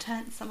up in a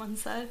tent, someone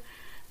said.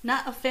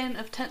 Not a fan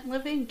of tent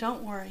living?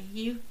 Don't worry,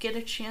 you get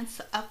a chance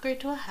to upgrade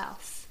to a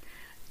house.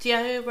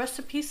 DIY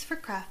recipes for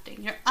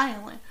crafting. Your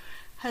island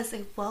has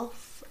a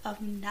wealth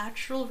of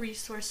natural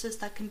resources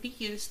that can be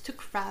used to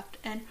craft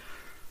and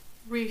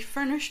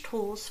refurnish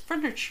tools,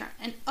 furniture,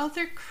 and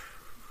other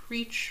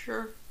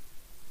creature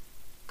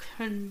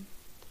concerns.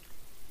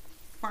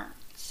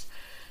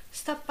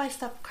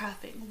 Step-by-step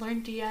crafting.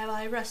 Learn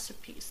DIY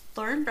recipes.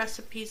 Learn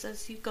recipes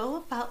as you go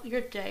about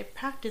your day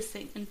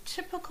practicing in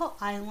typical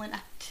island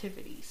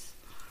activities.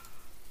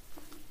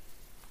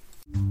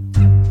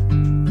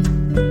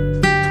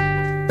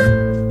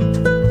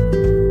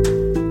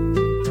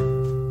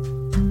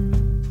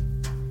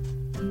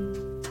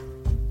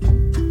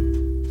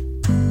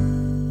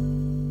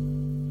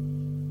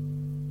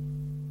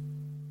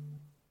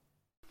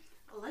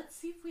 Let's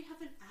see if we have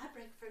an ad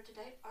break for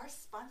today. Our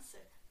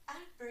sponsor. Ad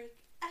break,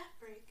 ad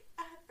break,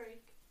 ad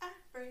break, ad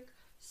break.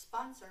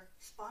 Sponsor,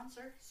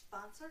 sponsor,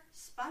 sponsor,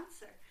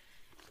 sponsor.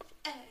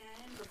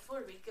 And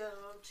before we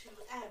go to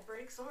ad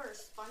breaks or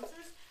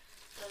sponsors,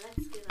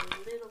 let's get a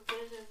little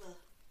bit of a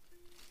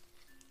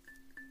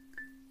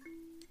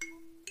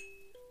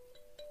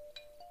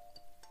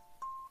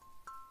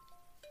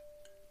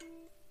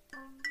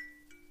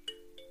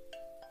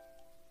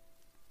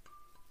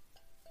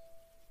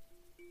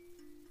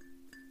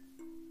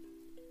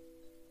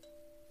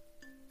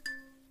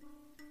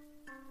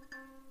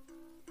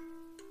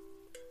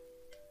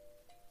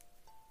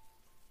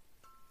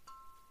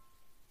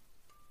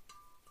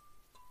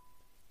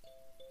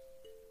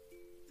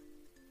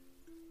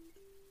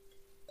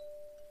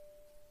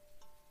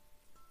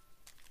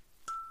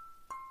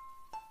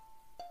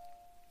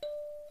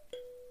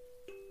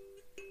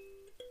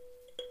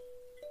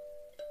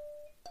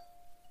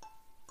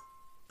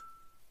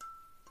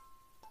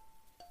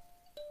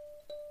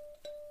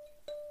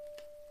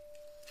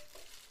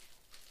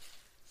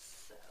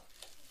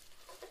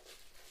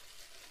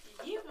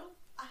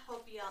I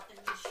hope y'all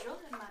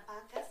enjoy my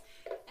podcast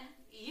and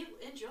you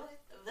enjoy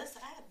this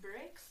ad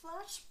break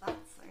 /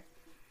 sponsor.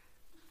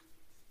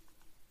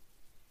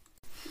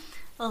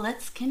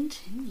 Let's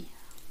continue.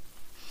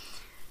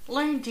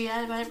 Learn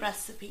DIY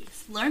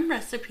recipes. Learn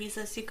recipes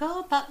as you go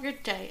about your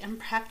day and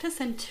practice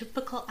in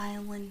typical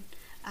island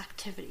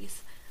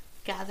activities.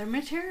 Gather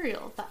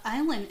material. The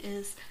island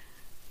is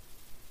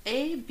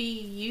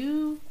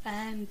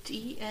abundant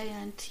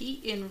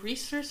in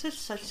resources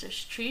such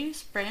as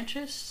trees,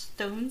 branches,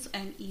 stones,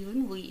 and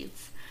even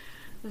weeds.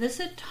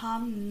 Visit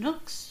Tom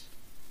Nook's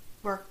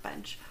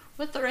workbench.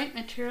 With the right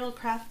material,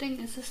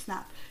 crafting is a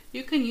snap.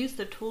 You can use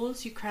the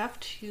tools you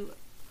craft to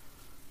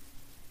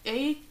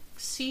acquire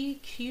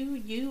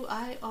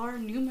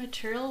new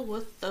material.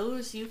 With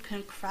those, you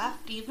can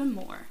craft even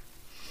more.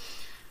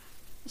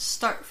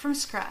 Start from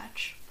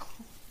scratch.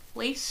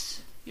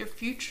 Place your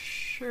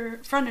future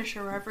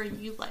furniture wherever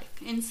you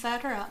like,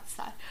 inside or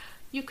outside.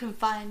 You can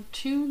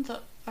fine-tune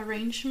the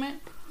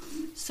arrangement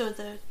so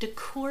the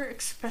decor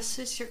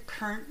expresses your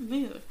current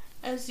mood.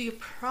 As you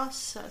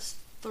process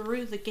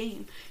through the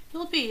game,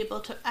 you'll be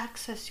able to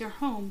access your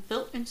home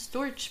built-in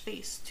storage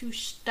space to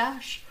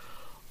stash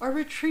or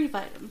retrieve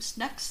items.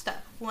 Next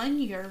step, when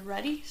you're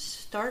ready,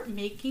 start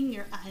making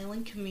your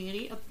island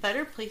community a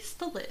better place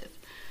to live.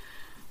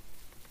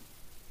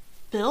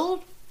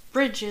 Build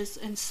bridges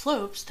and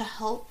slopes to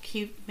help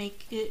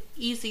make it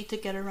easy to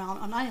get around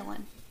on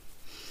island.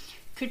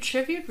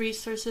 Contribute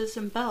resources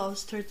and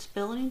bells towards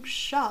building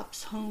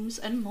shops, homes,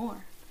 and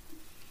more.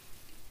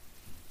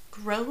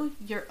 Grow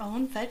your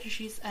own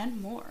veggies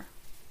and more.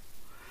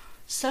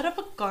 Set up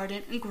a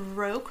garden and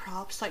grow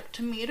crops like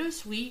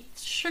tomatoes, wheat,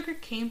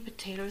 sugarcane,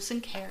 potatoes,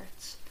 and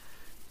carrots.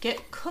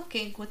 Get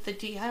cooking with the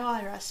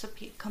DIY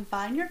recipe.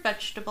 Combine your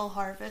vegetable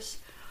harvest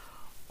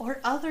or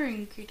other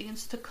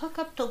ingredients to cook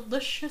up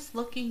delicious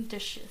looking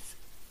dishes.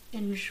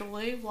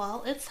 Enjoy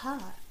while it's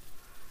hot.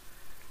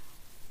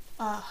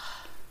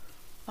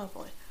 Oh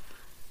boy.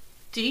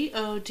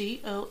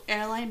 DODO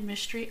Airline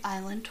Mystery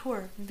Island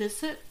Tour.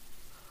 Visit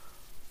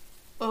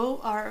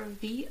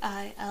ORVILLE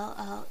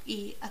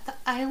at the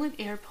island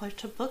airport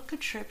to book a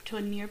trip to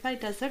a nearby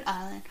desert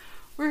island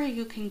where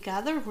you can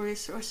gather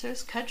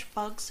resources, catch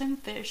bugs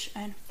and fish,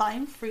 and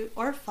find fruit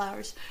or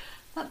flowers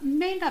that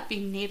may not be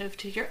native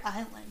to your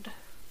island.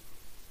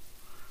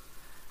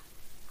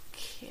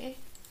 Okay,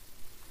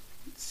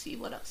 let's see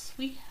what else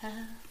we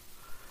have.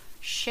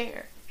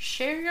 Share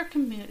your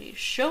community.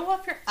 Show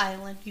off your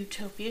island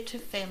utopia to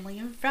family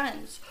and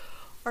friends,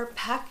 or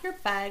pack your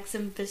bags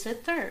and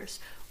visit theirs.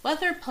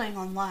 Whether playing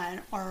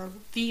online or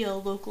via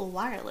local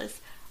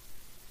wireless,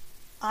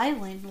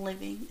 island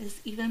living is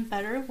even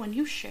better when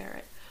you share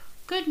it.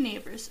 Good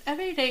neighbors.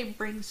 Every day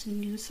brings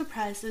new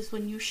surprises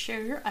when you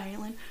share your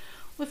island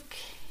with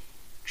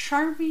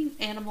charming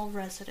animal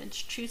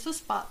residents. Choose a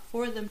spot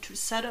for them to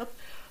set up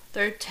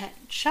their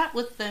tent. Chat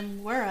with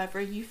them wherever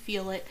you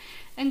feel it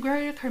and grow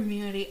your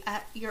community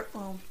at your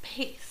own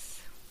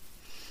pace.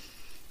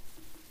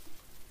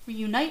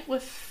 Reunite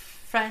with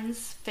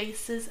friends,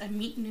 faces, and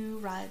meet new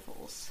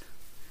rivals.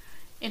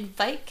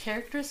 Invite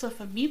characters with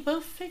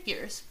amiibo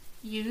figures.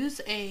 Use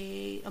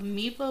a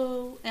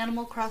amiibo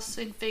Animal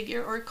Crossing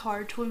figure or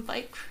card to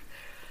invite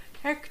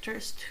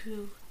characters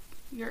to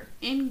your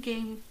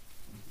in-game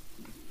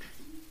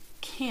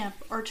camp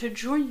or to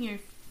join you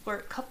for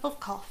a cup of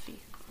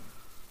coffee.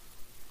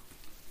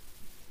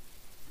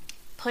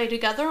 Play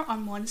together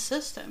on one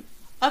system.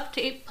 Up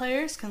to 8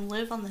 players can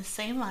live on the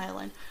same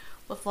island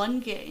with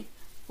one game,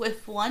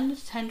 with one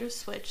Nintendo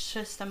Switch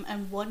system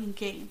and one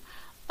game.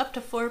 Up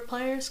to 4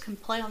 players can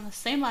play on the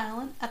same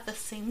island at the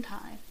same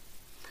time.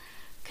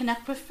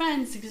 Connect with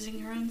friends using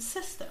your own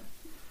system.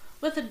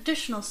 With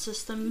additional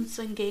systems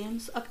and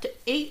games, up to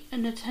 8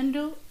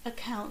 Nintendo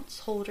accounts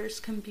holders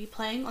can be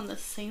playing on the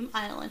same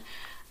island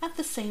at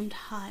the same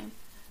time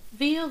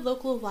via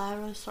local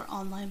wireless or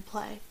online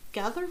play.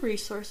 Gather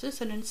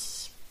resources and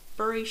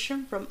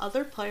inspiration from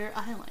other player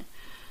island.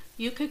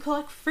 You could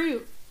collect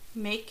fruit,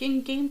 make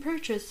in-game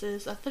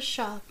purchases at the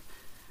shop,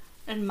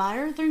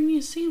 admire their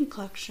museum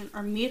collection,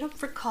 or meet up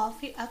for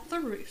coffee at the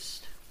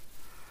Roost.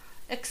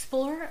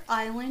 Explore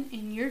island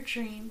in your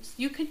dreams.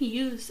 You can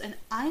use an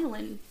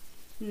island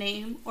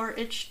name or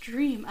its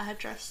dream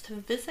address to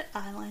visit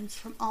islands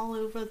from all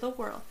over the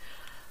world.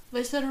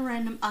 Visit a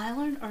random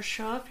island or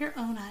show off your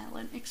own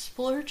island.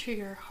 Explore to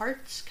your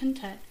heart's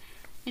content.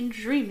 In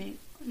dreaming,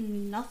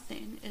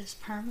 nothing is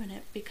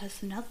permanent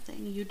because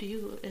nothing you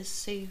do is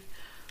saved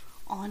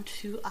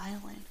onto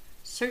island.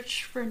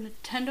 Search for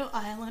Nintendo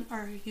Island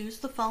or use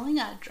the following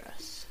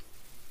address.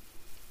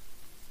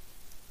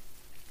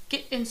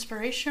 Get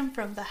inspiration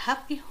from the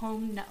Happy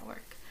Home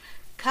Network.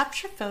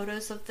 Capture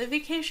photos of the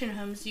vacation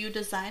homes you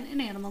design in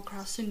Animal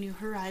Crossing New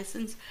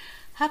Horizons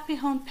Happy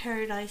Home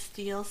Paradise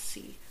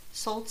DLC,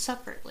 sold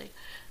separately.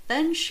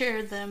 Then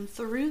share them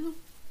through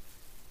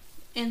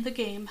in the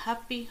game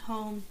Happy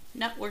Home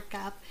Network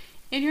app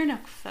in your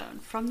Nook phone.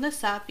 From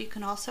this app, you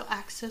can also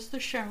access the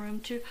showroom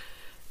to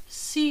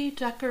see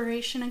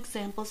decoration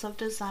examples of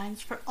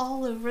designs for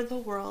all over the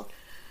world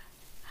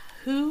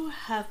who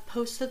have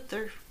posted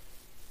their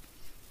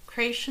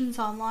creations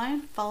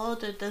online. Follow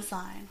the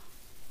design.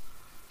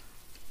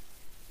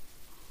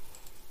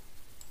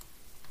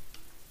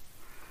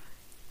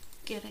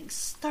 Getting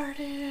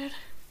started.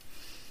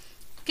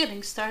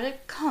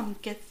 Come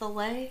get the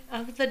lay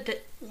of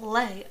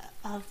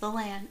the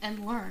land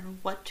and learn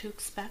what to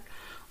expect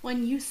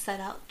when you set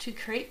out to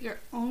create your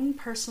own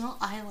personal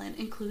island,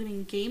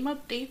 including game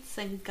updates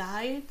and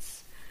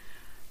guides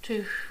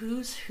to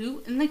who's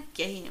who in the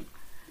game.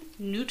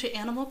 New to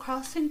Animal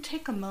Crossing,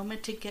 take a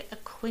moment to get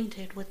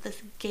acquainted with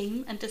this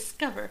game and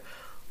discover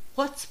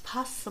what's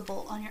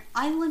possible on your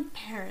island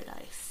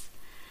paradise.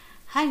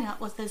 Hang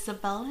out with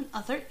Isabelle and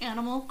other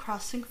Animal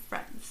Crossing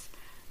friends.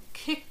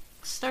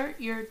 Kickstart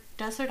your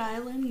desert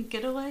island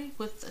getaway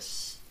with the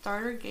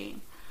starter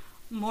game.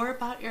 More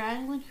about your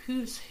island,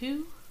 who's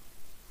who.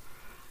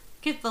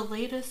 Get the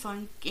latest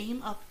on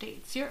game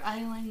updates. Your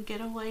island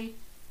getaway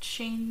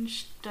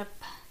changed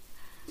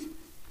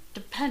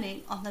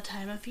depending on the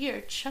time of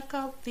year. Check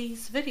out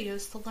these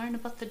videos to learn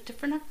about the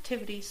different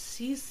activities,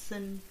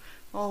 seasonal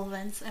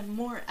events, and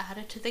more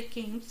added to the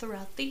game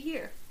throughout the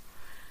year.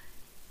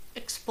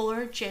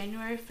 explore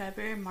January,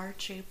 February,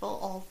 March, April,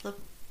 all the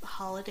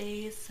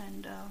holidays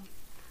and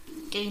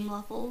game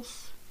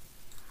levels.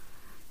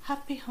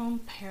 Happy Home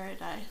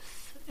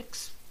Paradise.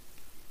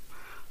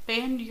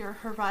 Expand your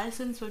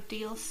horizons with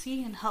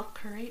DLC and help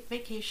create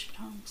vacation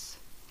homes.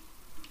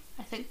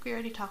 I think we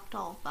already talked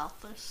all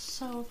about this,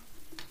 so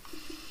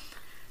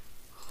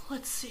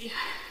let's see.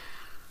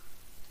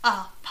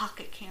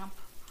 Pocket Camp.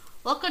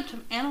 Welcome to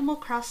Animal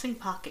Crossing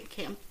Pocket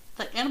Camp.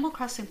 The Animal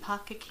Crossing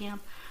Pocket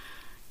Camp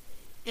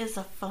is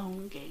a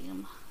phone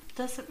game.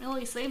 Doesn't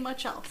really say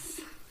much else.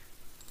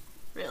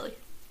 Really.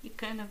 You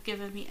couldn't have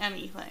given me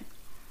anything.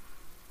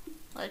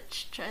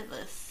 Let's try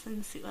this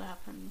and see what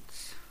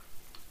happens.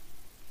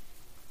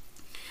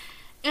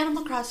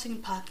 Animal Crossing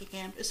Pocket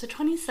Camp is a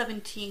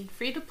 2017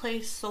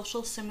 free-to-play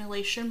social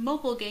simulation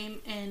mobile game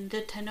in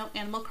Nintendo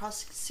Animal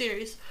Crossing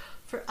series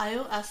for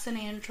iOS and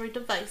Android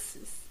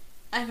devices.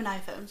 I have an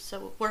iPhone,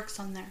 so it works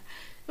on there.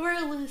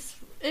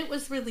 It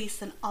was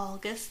released in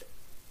August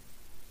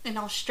in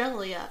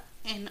Australia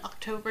in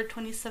October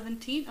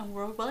 2017 and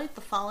worldwide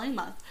the following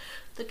month.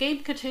 The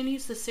game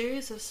continues the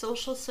series of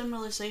social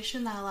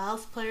simulation that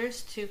allows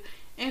players to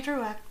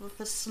interact with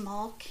a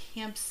small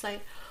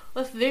campsite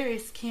with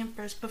various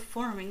campers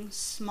performing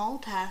small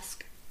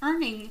tasks,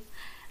 earning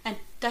and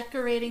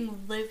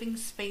decorating living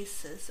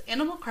spaces.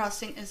 Animal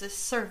Crossing is a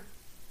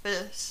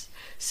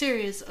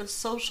series of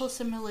social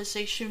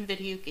simulation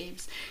video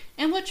games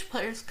in which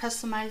players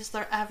customize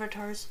their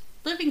avatars,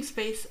 living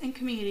space, and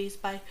communities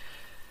by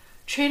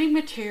trading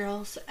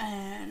materials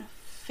and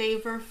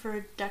favor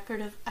for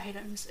decorative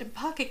items. In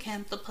Pocket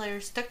Camp, the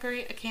players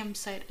decorate a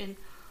campsite in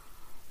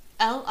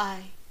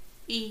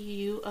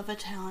LIEU of a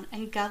town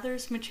and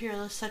gathers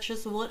materials such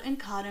as wood and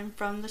cotton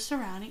from the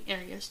surrounding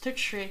areas to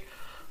trade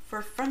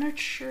for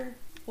furniture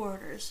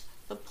orders.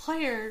 The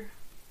player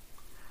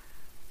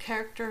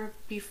character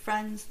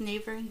befriends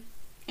neighboring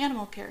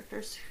animal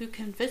characters who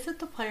can visit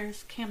the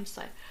player's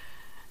campsite,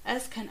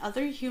 as can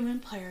other human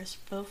players,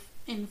 both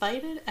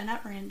invited and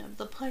at random.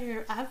 The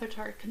player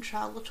avatar can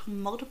travel to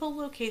multiple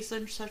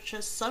locations such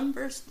as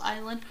Sunburst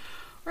Island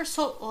or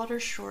Saltwater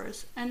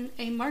Shores, and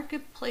a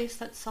marketplace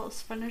that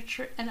sells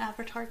furniture and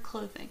avatar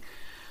clothing.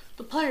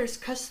 The player's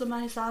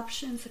customized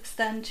options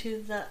extend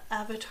to the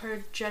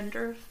avatar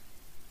gender,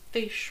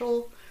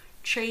 facial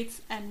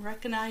traits, and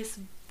recognize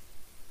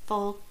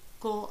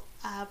vocal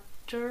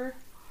avatar.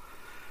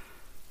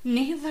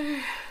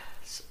 Neither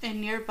and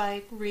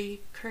nearby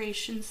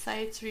recreation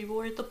sites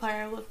reward the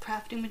player with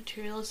crafting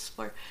materials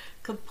for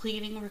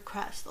completing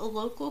requests. A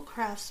local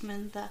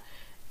craftsman, the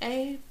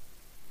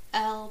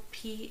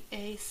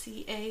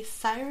ALPACA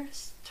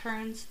Cyrus,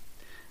 turns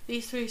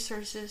these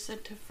resources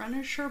into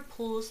furniture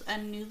pools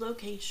and new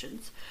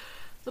locations.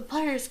 The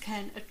players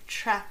can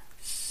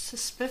attract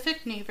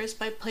specific neighbors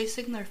by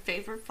placing their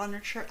favorite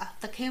furniture at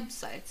the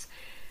campsites.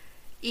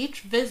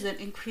 Each visit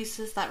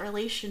increases that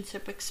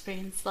relationship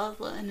experience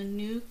level and a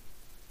new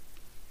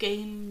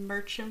game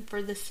merchant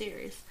for the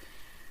series.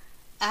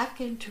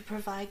 Acting to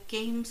provide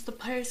games, the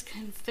players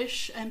can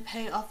fish and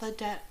pay off a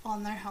debt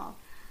on their home.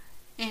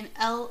 In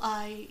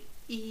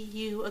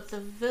LIEU of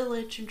the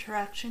village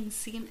interaction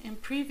seen in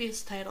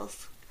previous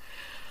titles,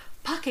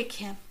 Pocket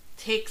Camp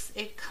takes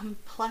a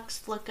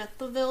complex look at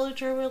the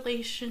villager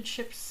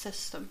relationship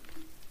system.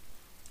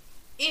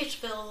 Each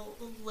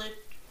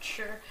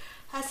villager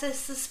has a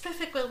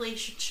specific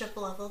relationship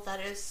level that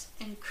is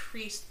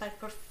increased by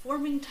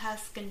performing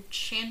tasks and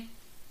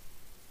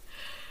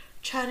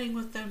chatting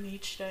with them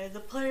each day.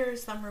 The player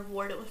is then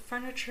rewarded with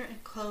furniture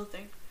and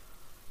clothing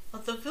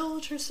of the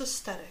villager's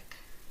aesthetic.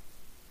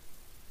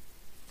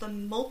 The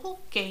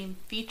mobile game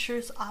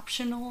features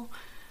optional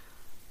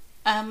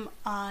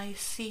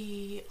MICROTR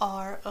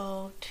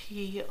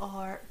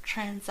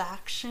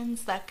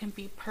transactions that can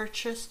be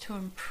purchased to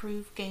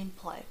improve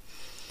gameplay.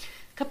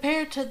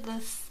 Compared to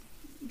the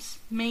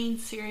main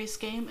series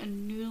game, a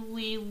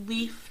newly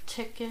Leaf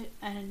Ticket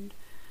and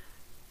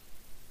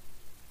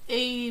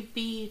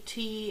ABTAINABLE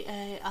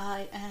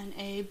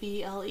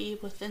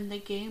within the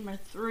game are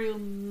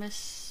through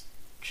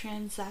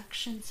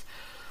transactions,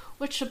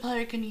 which the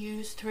player can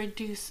use to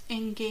reduce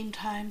in-game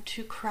time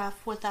to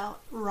craft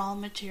without raw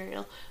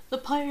material. The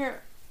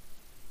player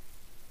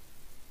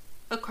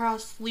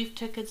across Leaf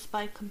Tickets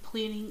by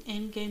completing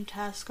in-game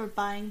tasks or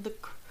buying the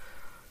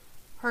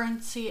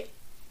currency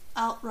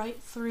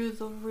outright through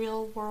the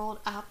Real World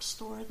App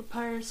Store. The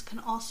players can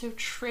also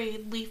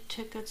trade Leaf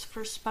Tickets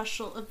for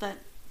special event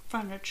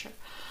furniture,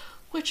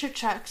 which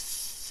attracts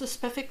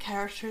specific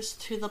characters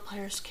to the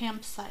player's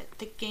campsite.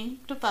 The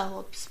game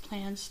develops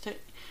plans to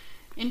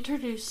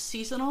introduce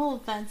seasonal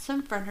events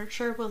and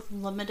furniture with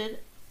limited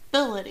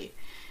ability.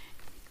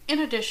 In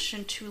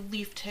addition to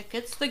Leaf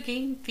Tickets, the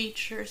game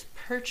features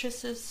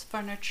purchases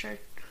furniture,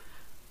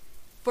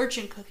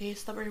 fortune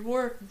cookies that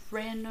reward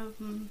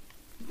randomized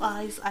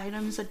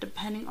items and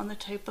depending on the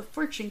type of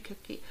fortune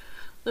cookie.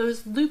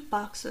 Those loot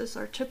boxes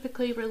are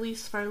typically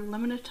released for a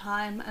limited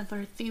time and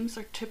their themes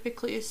are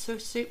typically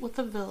associated with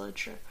a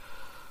villager.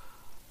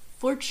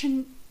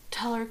 Fortune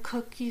teller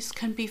cookies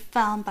can be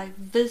found by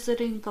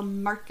visiting the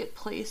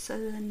marketplace,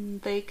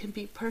 and they can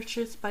be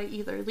purchased by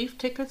either leaf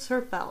tickets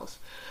or bells.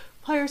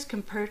 Players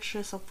can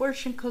purchase a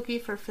fortune cookie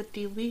for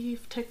 50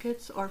 leaf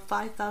tickets or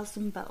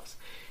 5,000 bells.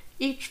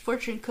 Each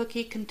fortune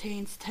cookie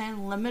contains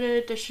 10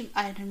 limited edition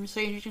items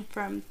ranging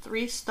from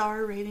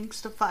 3-star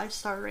ratings to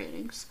 5-star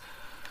ratings.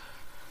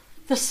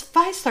 The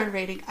 5-star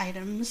rating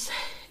items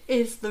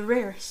is the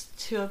rarest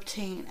to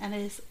obtain and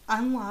is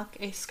unlock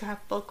a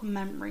scrapbook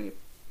memory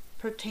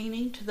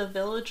pertaining to the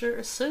villager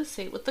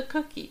associated with the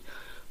cookie.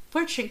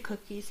 Fortune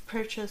cookies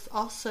purchased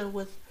also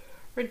with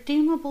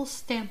redeemable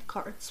stamp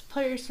cards.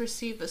 Players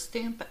receive a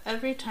stamp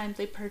every time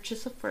they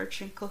purchase a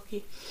fortune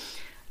cookie.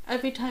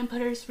 Every time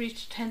players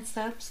reach 10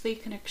 steps, they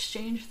can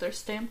exchange their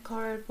stamp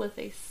card with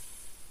a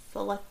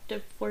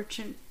selective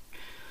fortune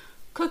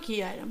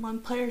cookie item. When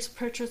players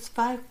purchase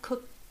 5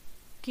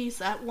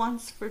 cookies at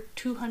once for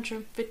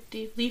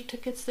 250 leaf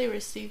tickets, they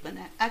receive an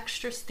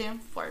extra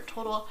stamp for a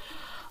total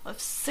of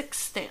 6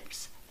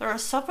 stamps. There are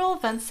several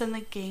events in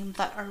the game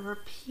that are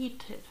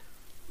repeated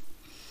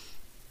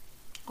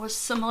or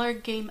similar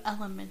game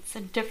elements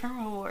and different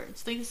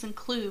rewards. These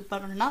include,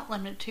 but are not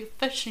limited to,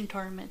 fishing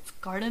tournaments,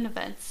 garden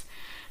events,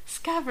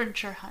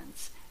 scavenger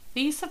hunts.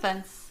 These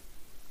events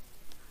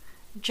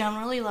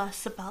generally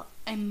last about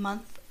a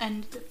month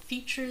and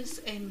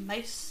features a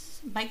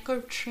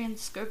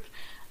microtranscript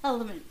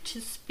element to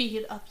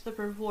speed up the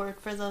reward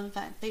for the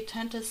event. They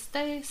tend to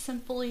stay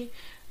simply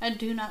and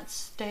do not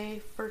stay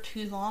for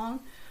too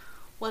long.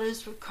 What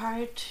is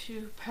required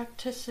to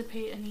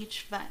participate in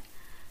each event?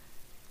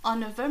 On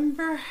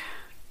November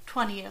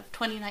 20th,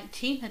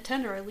 2019,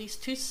 Nintendo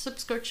released 2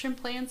 subscription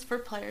plans for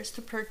players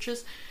to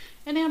purchase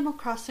in Animal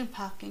Crossing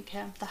Pocket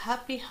Camp. The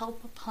Happy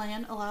Help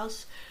plan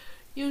allows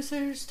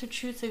users to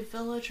choose a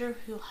villager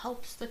who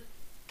helps the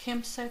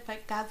campsite by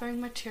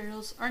gathering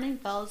materials, earning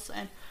bells,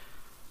 and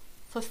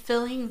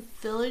fulfilling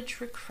village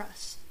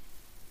requests.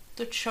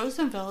 The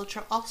chosen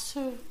villager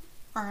also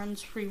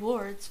earns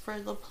rewards for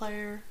the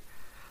player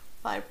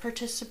by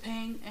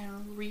participating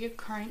in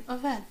recurring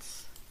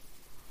events.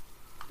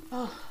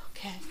 Oh,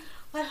 okay.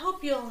 Well, I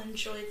hope you all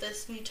enjoyed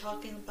this, me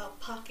talking about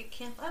Pocket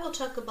Camp. I will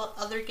talk about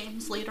other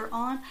games later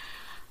on.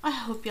 I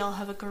hope you all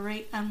have a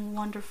great and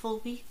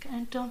wonderful week,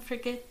 and don't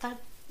forget that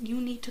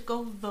you need to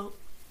go vote.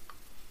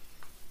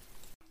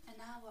 And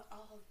now we're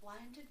all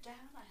winded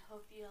down. I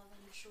hope you all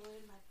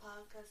enjoyed my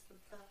podcast of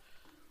the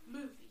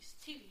movies,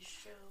 TV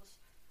shows,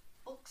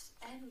 books,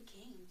 and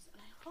games.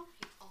 And I hope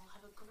you all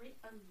have a great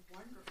and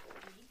wonderful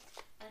week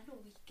and a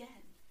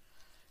weekend.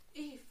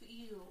 If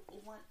you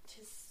want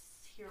to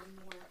hear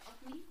more of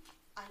me,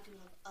 I do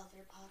have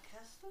other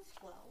podcasts as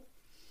well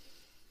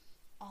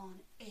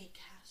on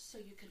Acast, so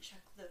you can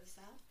check those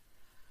out.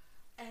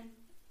 And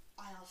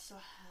I also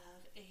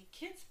have a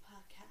kids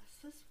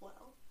podcast as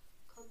well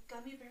called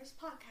Gummy Bears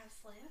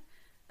Podcast Land,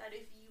 that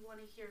if you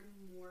want to hear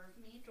more of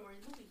me during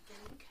the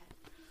weekend, you can.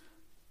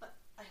 But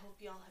I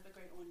hope you all have a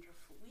great,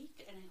 wonderful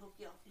week, and I hope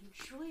you all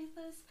enjoy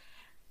this.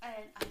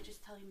 And I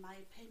just tell you my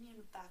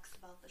opinion, facts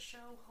about the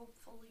show.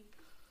 Hopefully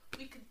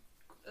we could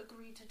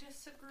agree to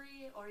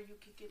disagree, or you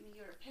could give me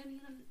your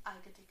opinion. I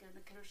could take it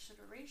into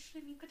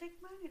consideration, you could take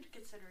mine into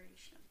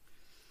consideration.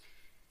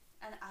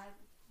 And I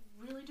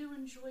really do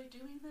enjoy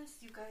doing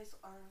this. You guys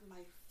are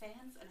my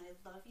fans, and I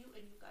love you,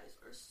 and you guys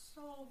are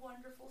so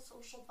wonderful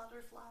social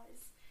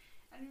butterflies,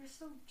 and you're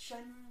so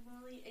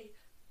genuinely a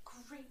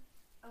great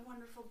and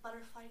wonderful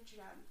butterfly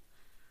gem.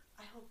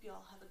 I hope you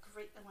all have a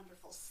great and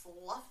wonderful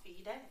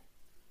fluffy day.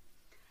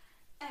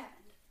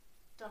 And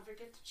don't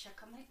forget to check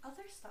out my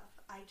other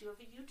stuff. I do have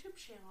a YouTube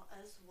channel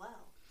as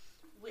well,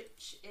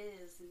 which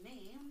is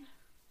named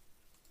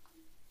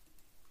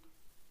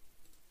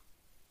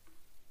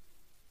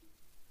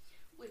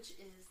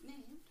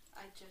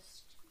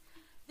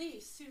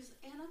The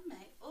Susanna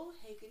May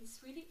O'Hagan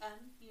Sweetie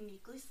M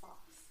Uniquely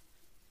Sloths.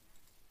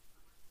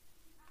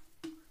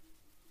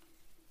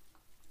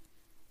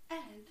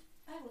 And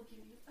I will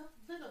give you a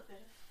little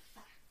bit of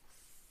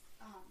facts.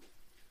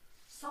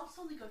 Sloths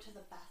only go to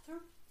the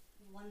bathroom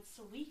once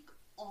a week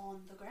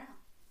on the ground.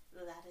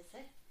 That is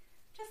it.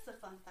 Just a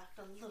fun fact,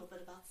 a little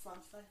bit about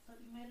sloths that I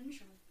thought you might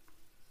enjoy.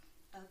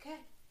 Okay,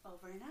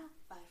 over and out.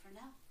 Bye for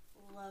now.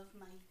 Love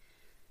my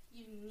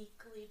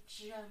uniquely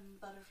gem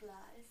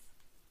butterflies.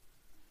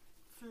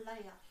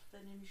 Fly off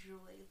and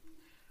enjoy.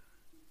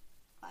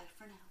 Bye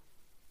for now.